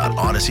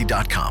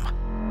ads.odyssey.com.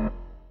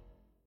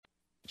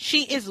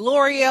 She is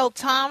L'Oreal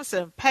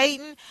Thompson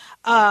Payton.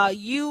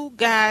 You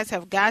guys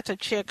have got to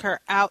check her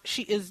out.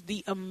 She is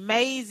the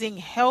amazing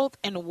health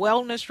and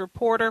wellness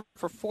reporter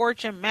for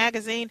Fortune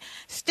magazine,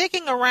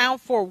 sticking around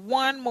for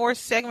one more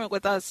segment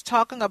with us,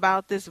 talking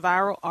about this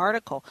viral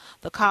article,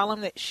 the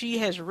column that she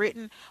has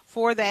written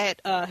for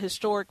that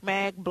historic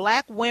mag,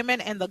 Black Women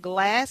and the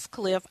Glass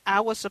Cliff. I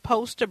was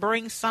supposed to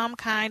bring some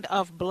kind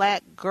of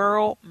black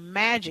girl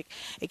magic.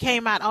 It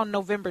came out on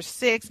November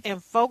 6th,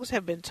 and folks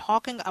have been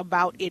talking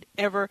about it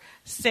ever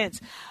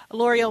since.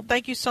 L'Oreal,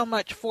 thank you so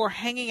much for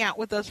hanging out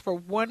with us for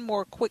one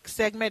more quick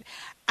segment.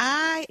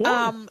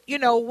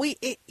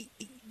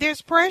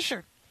 There's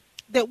pressure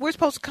that we're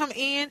supposed to come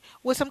in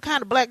with some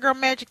kind of black girl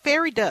magic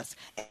fairy dust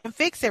and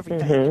fix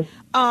everything.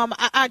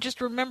 I just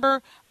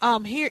remember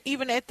here,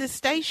 even at this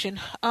station,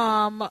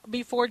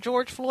 before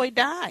George Floyd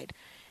died,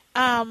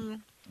 my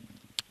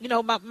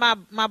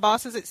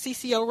bosses at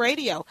CCO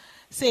Radio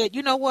said,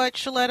 you know what,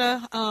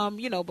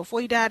 Shaletta,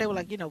 before he died, they were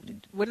like,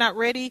 we're not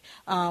ready.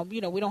 We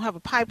don't have a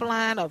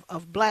pipeline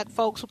of black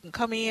folks who can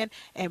come in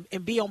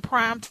and be on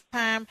prime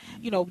time.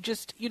 You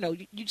just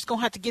going to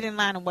have to get in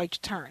line and wait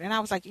your turn. And I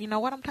was like, you know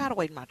what? I'm tired of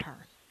waiting my turn.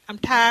 I'm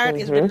tired.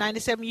 It's been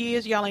 97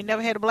 years. Y'all ain't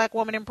never had a black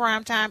woman in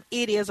prime time.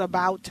 It is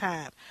about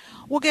time.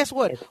 Well, guess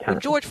what? When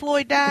George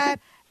Floyd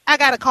died, I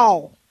got a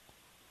call.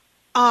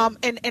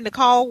 And the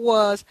call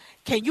was,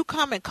 can you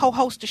come and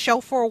co-host the show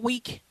for a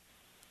week?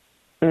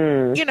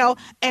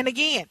 And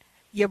again,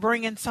 you're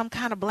bringing some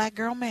kind of black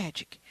girl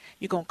magic.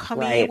 You're going to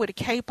come in with a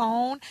cape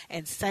on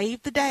and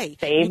save the day.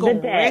 You're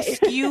going to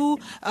rescue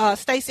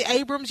Stacey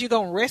Abrams. You're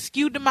going to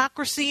rescue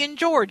democracy in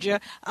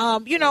Georgia.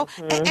 And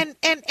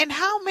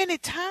how many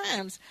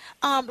times,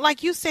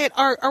 like you said,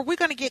 are we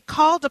going to get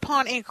called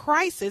upon in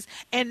crisis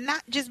and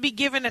not just be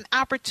given an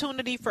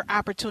opportunity for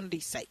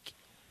opportunity's sake?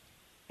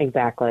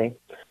 Exactly.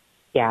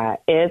 Yeah,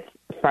 it's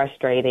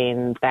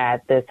frustrating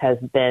that this has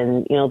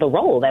been, the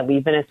role that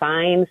we've been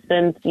assigned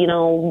since,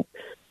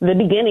 the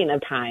beginning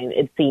of time,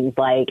 it seems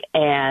like.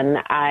 And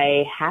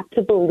I have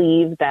to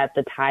believe that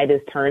the tide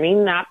is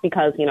turning, not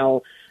because,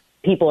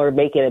 people are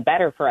making it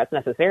better for us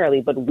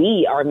necessarily, but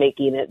we are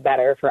making it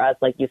better for us.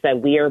 Like you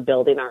said, we are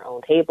building our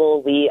own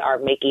table. We are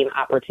making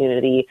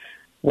opportunity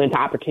when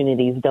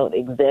opportunities don't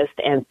exist.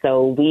 And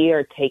so we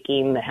are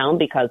taking the helm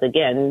because,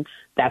 again,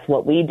 that's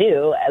what we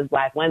do as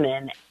Black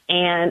women.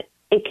 And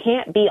it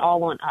can't be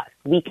all on us.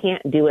 We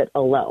can't do it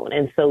alone.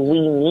 And so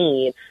we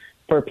need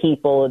for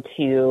people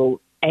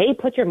to,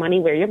 put your money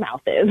where your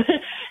mouth is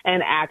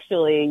and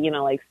actually,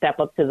 step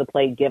up to the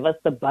plate, give us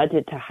the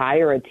budget to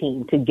hire a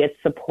team, to get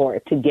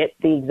support, to get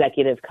the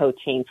executive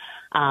coaching,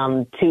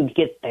 to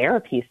get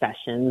therapy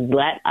sessions.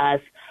 Let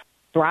us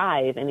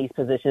thrive in these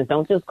positions.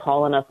 Don't just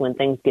call on us when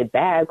things get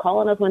bad. Call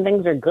on us when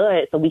things are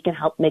good so we can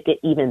help make it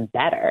even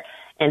better.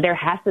 And there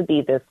has to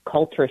be this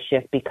culture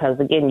shift because,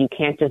 again, you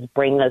can't just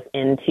bring us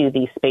into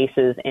these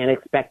spaces and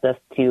expect us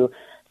to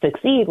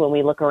succeed when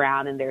we look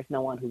around and there's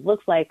no one who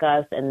looks like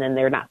us, and then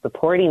they're not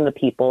supporting the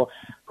people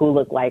who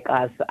look like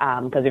us.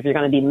 Because if you're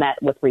going to be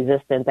met with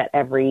resistance at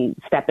every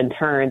step and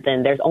turn,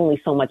 then there's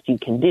only so much you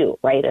can do,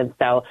 right? And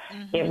so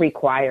it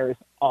requires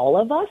all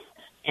of us.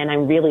 And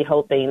I'm really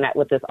hoping that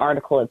with this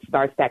article, it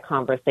starts that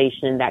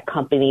conversation, that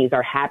companies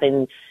are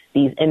having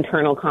these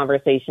internal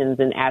conversations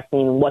and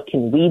asking, what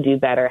can we do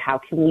better? How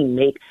can we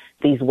make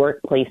these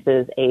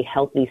workplaces a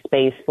healthy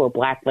space for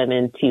Black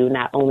women to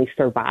not only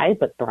survive,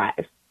 but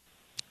thrive?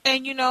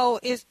 And,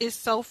 it's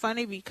so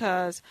funny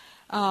because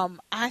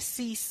I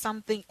see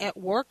something at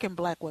work in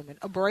Black women,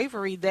 a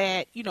bravery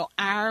that,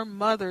 our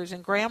mothers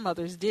and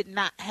grandmothers did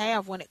not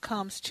have when it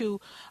comes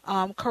to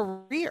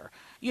career.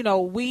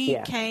 We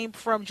came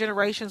from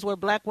generations where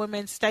Black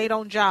women stayed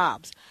on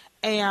jobs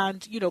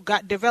and,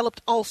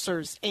 developed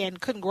ulcers and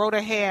couldn't grow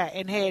their hair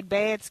and had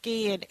bad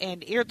skin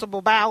and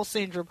irritable bowel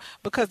syndrome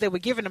because they were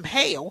giving them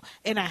hell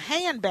in a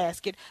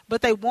handbasket,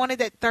 but they wanted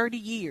that 30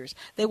 years.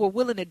 They were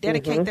willing to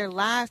dedicate their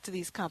lives to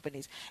these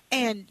companies.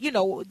 And,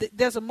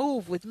 there's a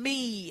move with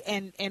me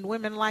and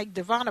women like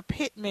Devonna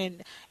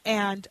Pittman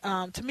and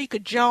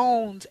Tamika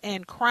Jones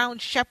and Crown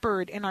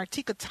Shepherd and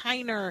Artika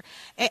Tyner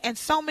and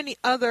so many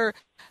other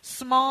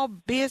small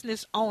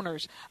business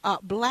owners,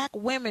 Black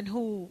women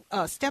who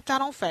stepped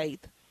out on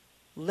faith,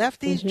 left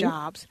these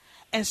jobs,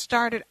 and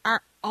started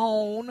our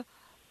own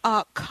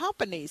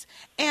companies.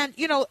 And,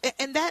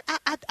 and that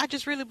I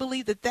just really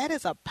believe that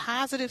is a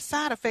positive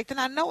side effect. And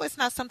I know it's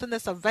not something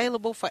that's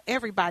available for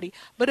everybody,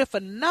 but if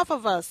enough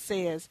of us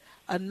says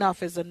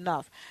enough is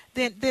enough,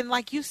 then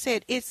like you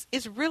said, it's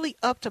really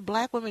up to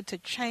Black women to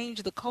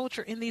change the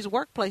culture in these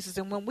workplaces.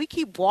 And when we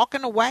keep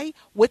walking away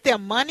with their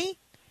money,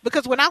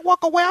 because when I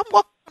walk away, I'm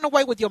walking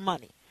away with your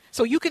money.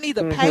 So you can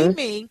either pay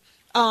me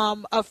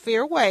a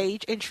fair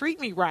wage and treat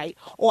me right,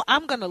 or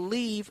I'm going to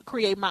leave,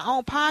 create my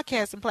own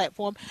podcasting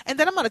platform, and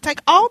then I'm going to take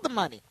all the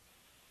money.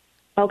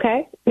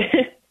 Okay.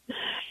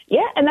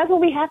 Yeah, and that's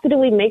what we have to do.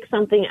 We make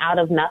something out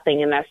of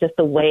nothing, and that's just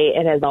the way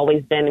it has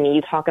always been. I mean,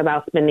 you talk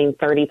about spending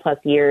 30-plus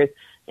years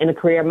in a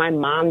career. My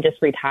mom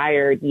just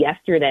retired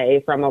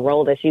yesterday from a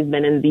role that she's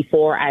been in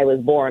before I was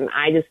born.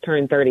 I just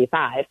turned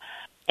 35.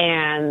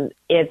 And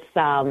it's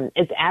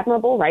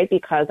admirable, right?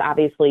 Because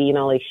obviously,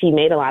 she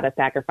made a lot of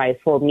sacrifice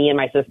for me and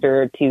my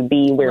sister to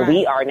be where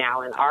we are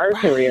now in our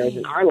careers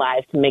and our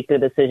lives, to make the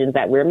decisions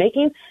that we're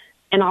making.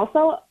 And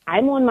also,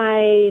 I'm on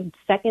my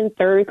second,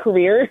 third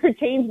career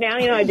change now.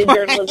 I did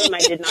journalism, I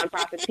did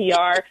nonprofit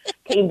PR,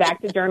 came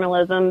back to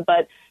journalism.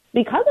 But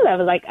because of that, I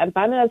was like, if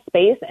I'm in a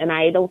space and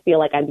I don't feel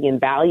like I'm being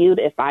valued,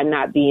 if I'm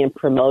not being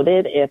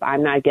promoted, if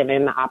I'm not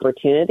given the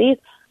opportunities,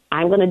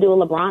 I'm going to do a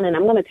LeBron and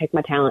I'm going to take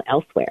my talent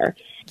elsewhere.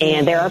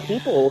 And there are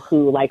people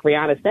who, like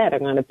Rihanna said, are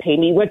going to pay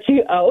me what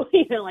you owe,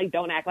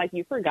 don't act like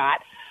you forgot.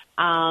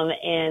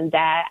 And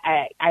that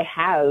I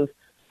have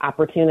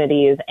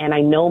opportunities and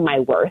I know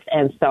my worth.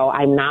 And so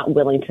I'm not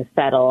willing to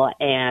settle.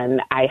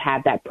 And I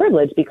have that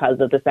privilege because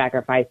of the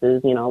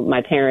sacrifices,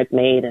 my parents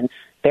made and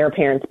their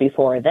parents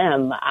before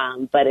them.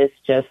 But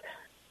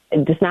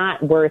it's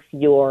not worth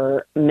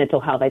your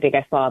mental health. I think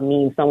I saw a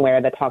meme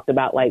somewhere that talked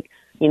about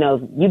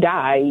you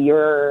die,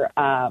 your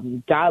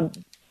job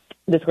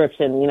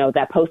description,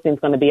 that posting's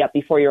going to be up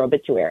before your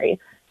obituary.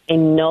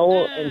 And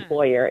no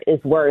employer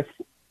is worth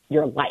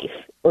your life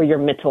or your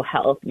mental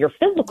health, your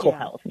physical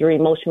health, your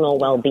emotional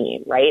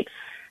well-being, right?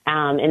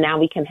 And now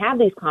we can have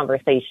these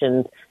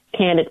conversations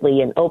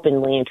candidly and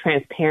openly and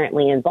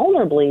transparently and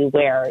vulnerably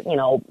where,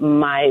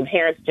 my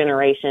parents'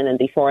 generation and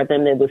before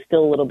them, it was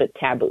still a little bit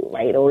taboo,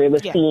 right? Or it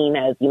was seen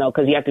as,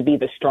 because you have to be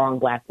the strong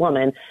Black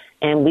woman.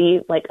 And we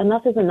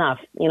enough is enough.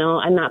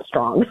 I'm not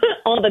strong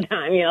all the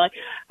time.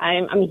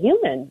 I'm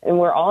human and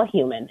we're all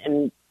human.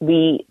 And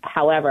we,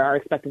 however, are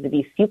expected to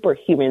be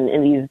superhuman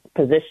in these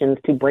positions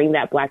to bring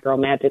that Black girl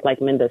magic,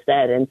 like Minda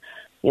said, and,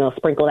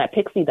 sprinkle that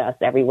pixie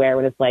dust everywhere.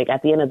 And it's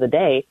at the end of the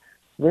day,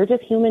 we're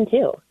just human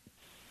too.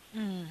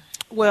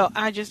 Well,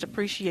 I just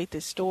appreciate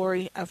this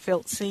story. I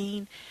felt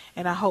seen,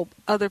 and I hope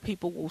other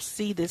people will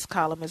see this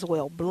column as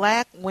well.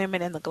 Black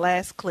Women in the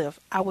Glass Cliff.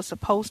 I was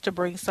supposed to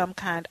bring some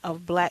kind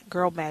of Black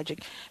girl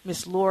magic.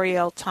 Miss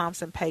L'Oreal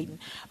Thompson Payton,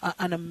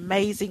 an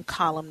amazing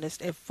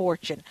columnist at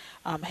Fortune,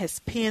 has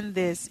penned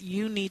this.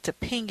 You need to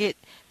ping it,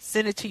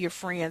 send it to your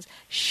friends,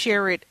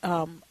 share it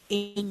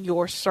in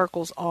your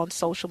circles on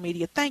social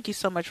media. Thank you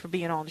so much for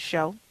being on the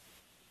show.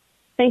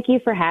 Thank you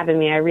for having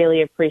me. I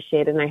really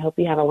appreciate it, and I hope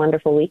you have a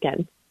wonderful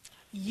weekend.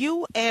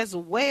 You as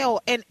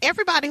well. And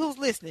everybody who's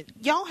listening,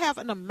 y'all have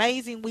an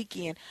amazing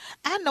weekend.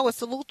 I know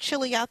it's a little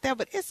chilly out there,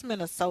 but it's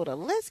Minnesota.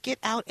 Let's get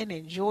out and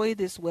enjoy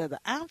this weather.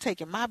 I'm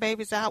taking my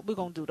babies out. We're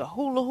going to do the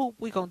hula hoop.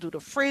 We're going to do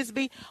the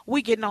frisbee.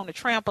 We're getting on the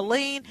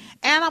trampoline.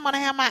 And I'm going to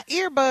have my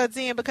earbuds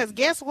in because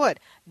guess what?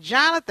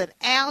 Jonathan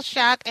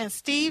Alshock and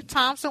Steve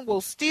Thompson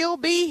will still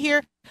be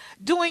here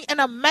doing an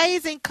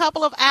amazing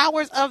couple of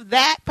hours of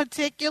that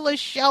particular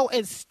show.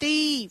 And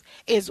Steve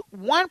is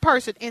one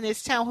person in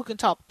this town who can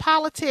talk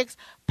politics,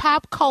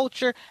 pop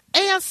culture,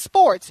 and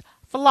sports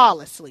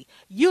flawlessly.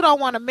 You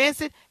don't want to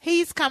miss it.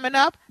 He's coming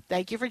up.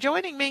 Thank you for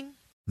joining me.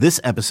 This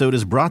episode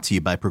is brought to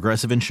you by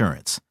Progressive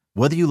Insurance.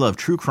 Whether you love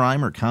true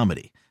crime or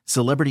comedy,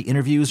 celebrity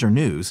interviews or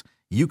news,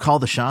 you call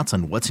the shots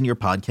on what's in your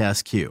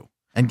podcast queue.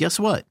 And guess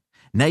what?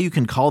 Now you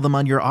can call them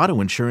on your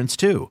auto insurance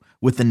too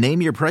with the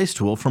Name Your Price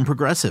tool from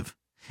Progressive.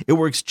 It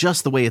works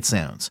just the way it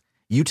sounds.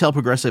 You tell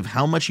Progressive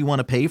how much you want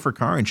to pay for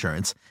car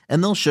insurance,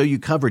 and they'll show you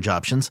coverage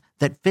options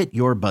that fit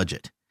your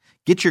budget.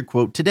 Get your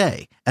quote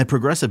today at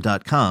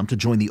Progressive.com to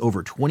join the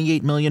over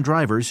 28 million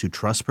drivers who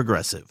trust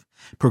Progressive.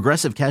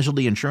 Progressive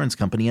Casualty Insurance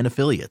Company and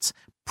Affiliates.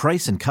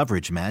 Price and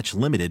coverage match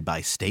limited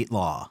by state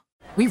law.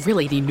 We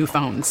really need new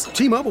phones.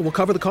 T-Mobile will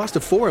cover the cost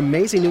of 4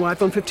 amazing new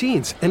iPhone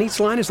 15s, and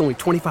each line is only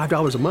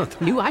 $25 a month.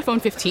 New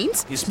iPhone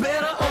 15s? It's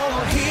better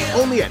over here.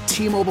 Only at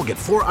T-Mobile, get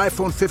 4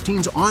 iPhone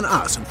 15s on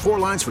us and 4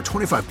 lines for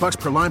 $25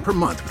 per line per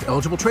month with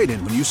eligible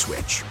trade-in when you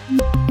switch.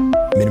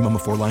 Minimum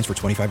of 4 lines for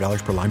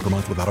 $25 per line per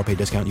month with autopay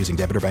discount using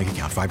debit or bank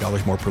account.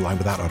 $5 more per line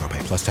without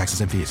autopay, plus taxes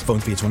and fees. Phone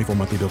fee at 24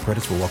 monthly bill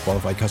credits for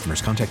well-qualified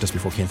customers. Contact us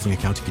before canceling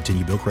account to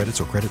continue bill credits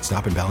or credit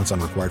stop and balance on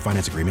required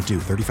finance agreement due.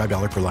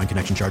 $35 per line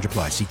connection charge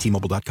applies. See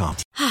T-Mobile.com.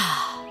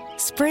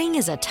 Spring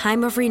is a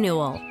time of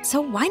renewal, so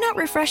why not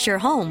refresh your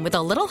home with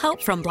a little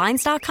help from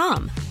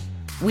Blinds.com?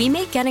 We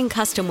make getting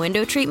custom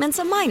window treatments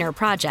a minor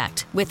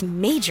project with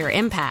major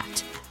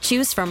impact.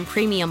 Choose from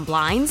premium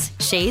blinds,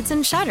 shades,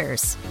 and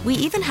shutters. We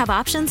even have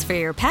options for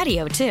your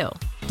patio, too.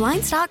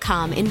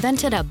 Blinds.com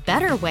invented a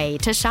better way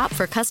to shop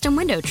for custom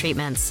window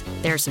treatments.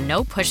 There's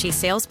no pushy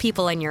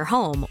salespeople in your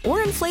home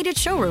or inflated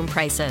showroom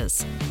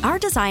prices. Our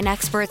design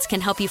experts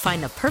can help you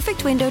find the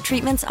perfect window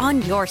treatments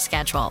on your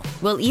schedule.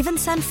 We'll even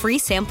send free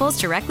samples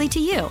directly to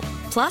you.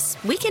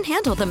 Plus, we can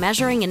handle the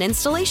measuring and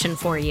installation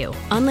for you.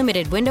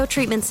 Unlimited window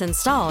treatments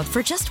installed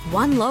for just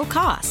one low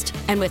cost.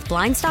 And with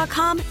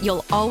Blinds.com,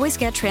 you'll always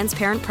get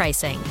transparent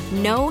pricing.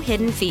 No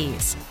hidden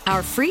fees.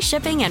 Our free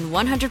shipping and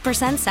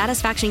 100%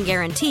 satisfaction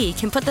guarantee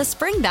can put the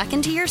spring back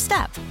into your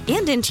step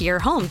and into your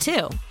home,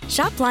 too.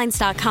 Shop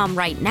Blinds.com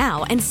right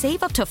now and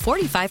save up to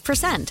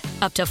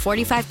 45%. Up to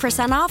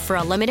 45% off for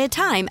a limited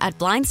time at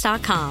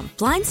Blinds.com.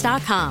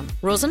 Blinds.com.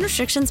 Rules and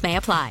restrictions may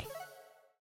apply.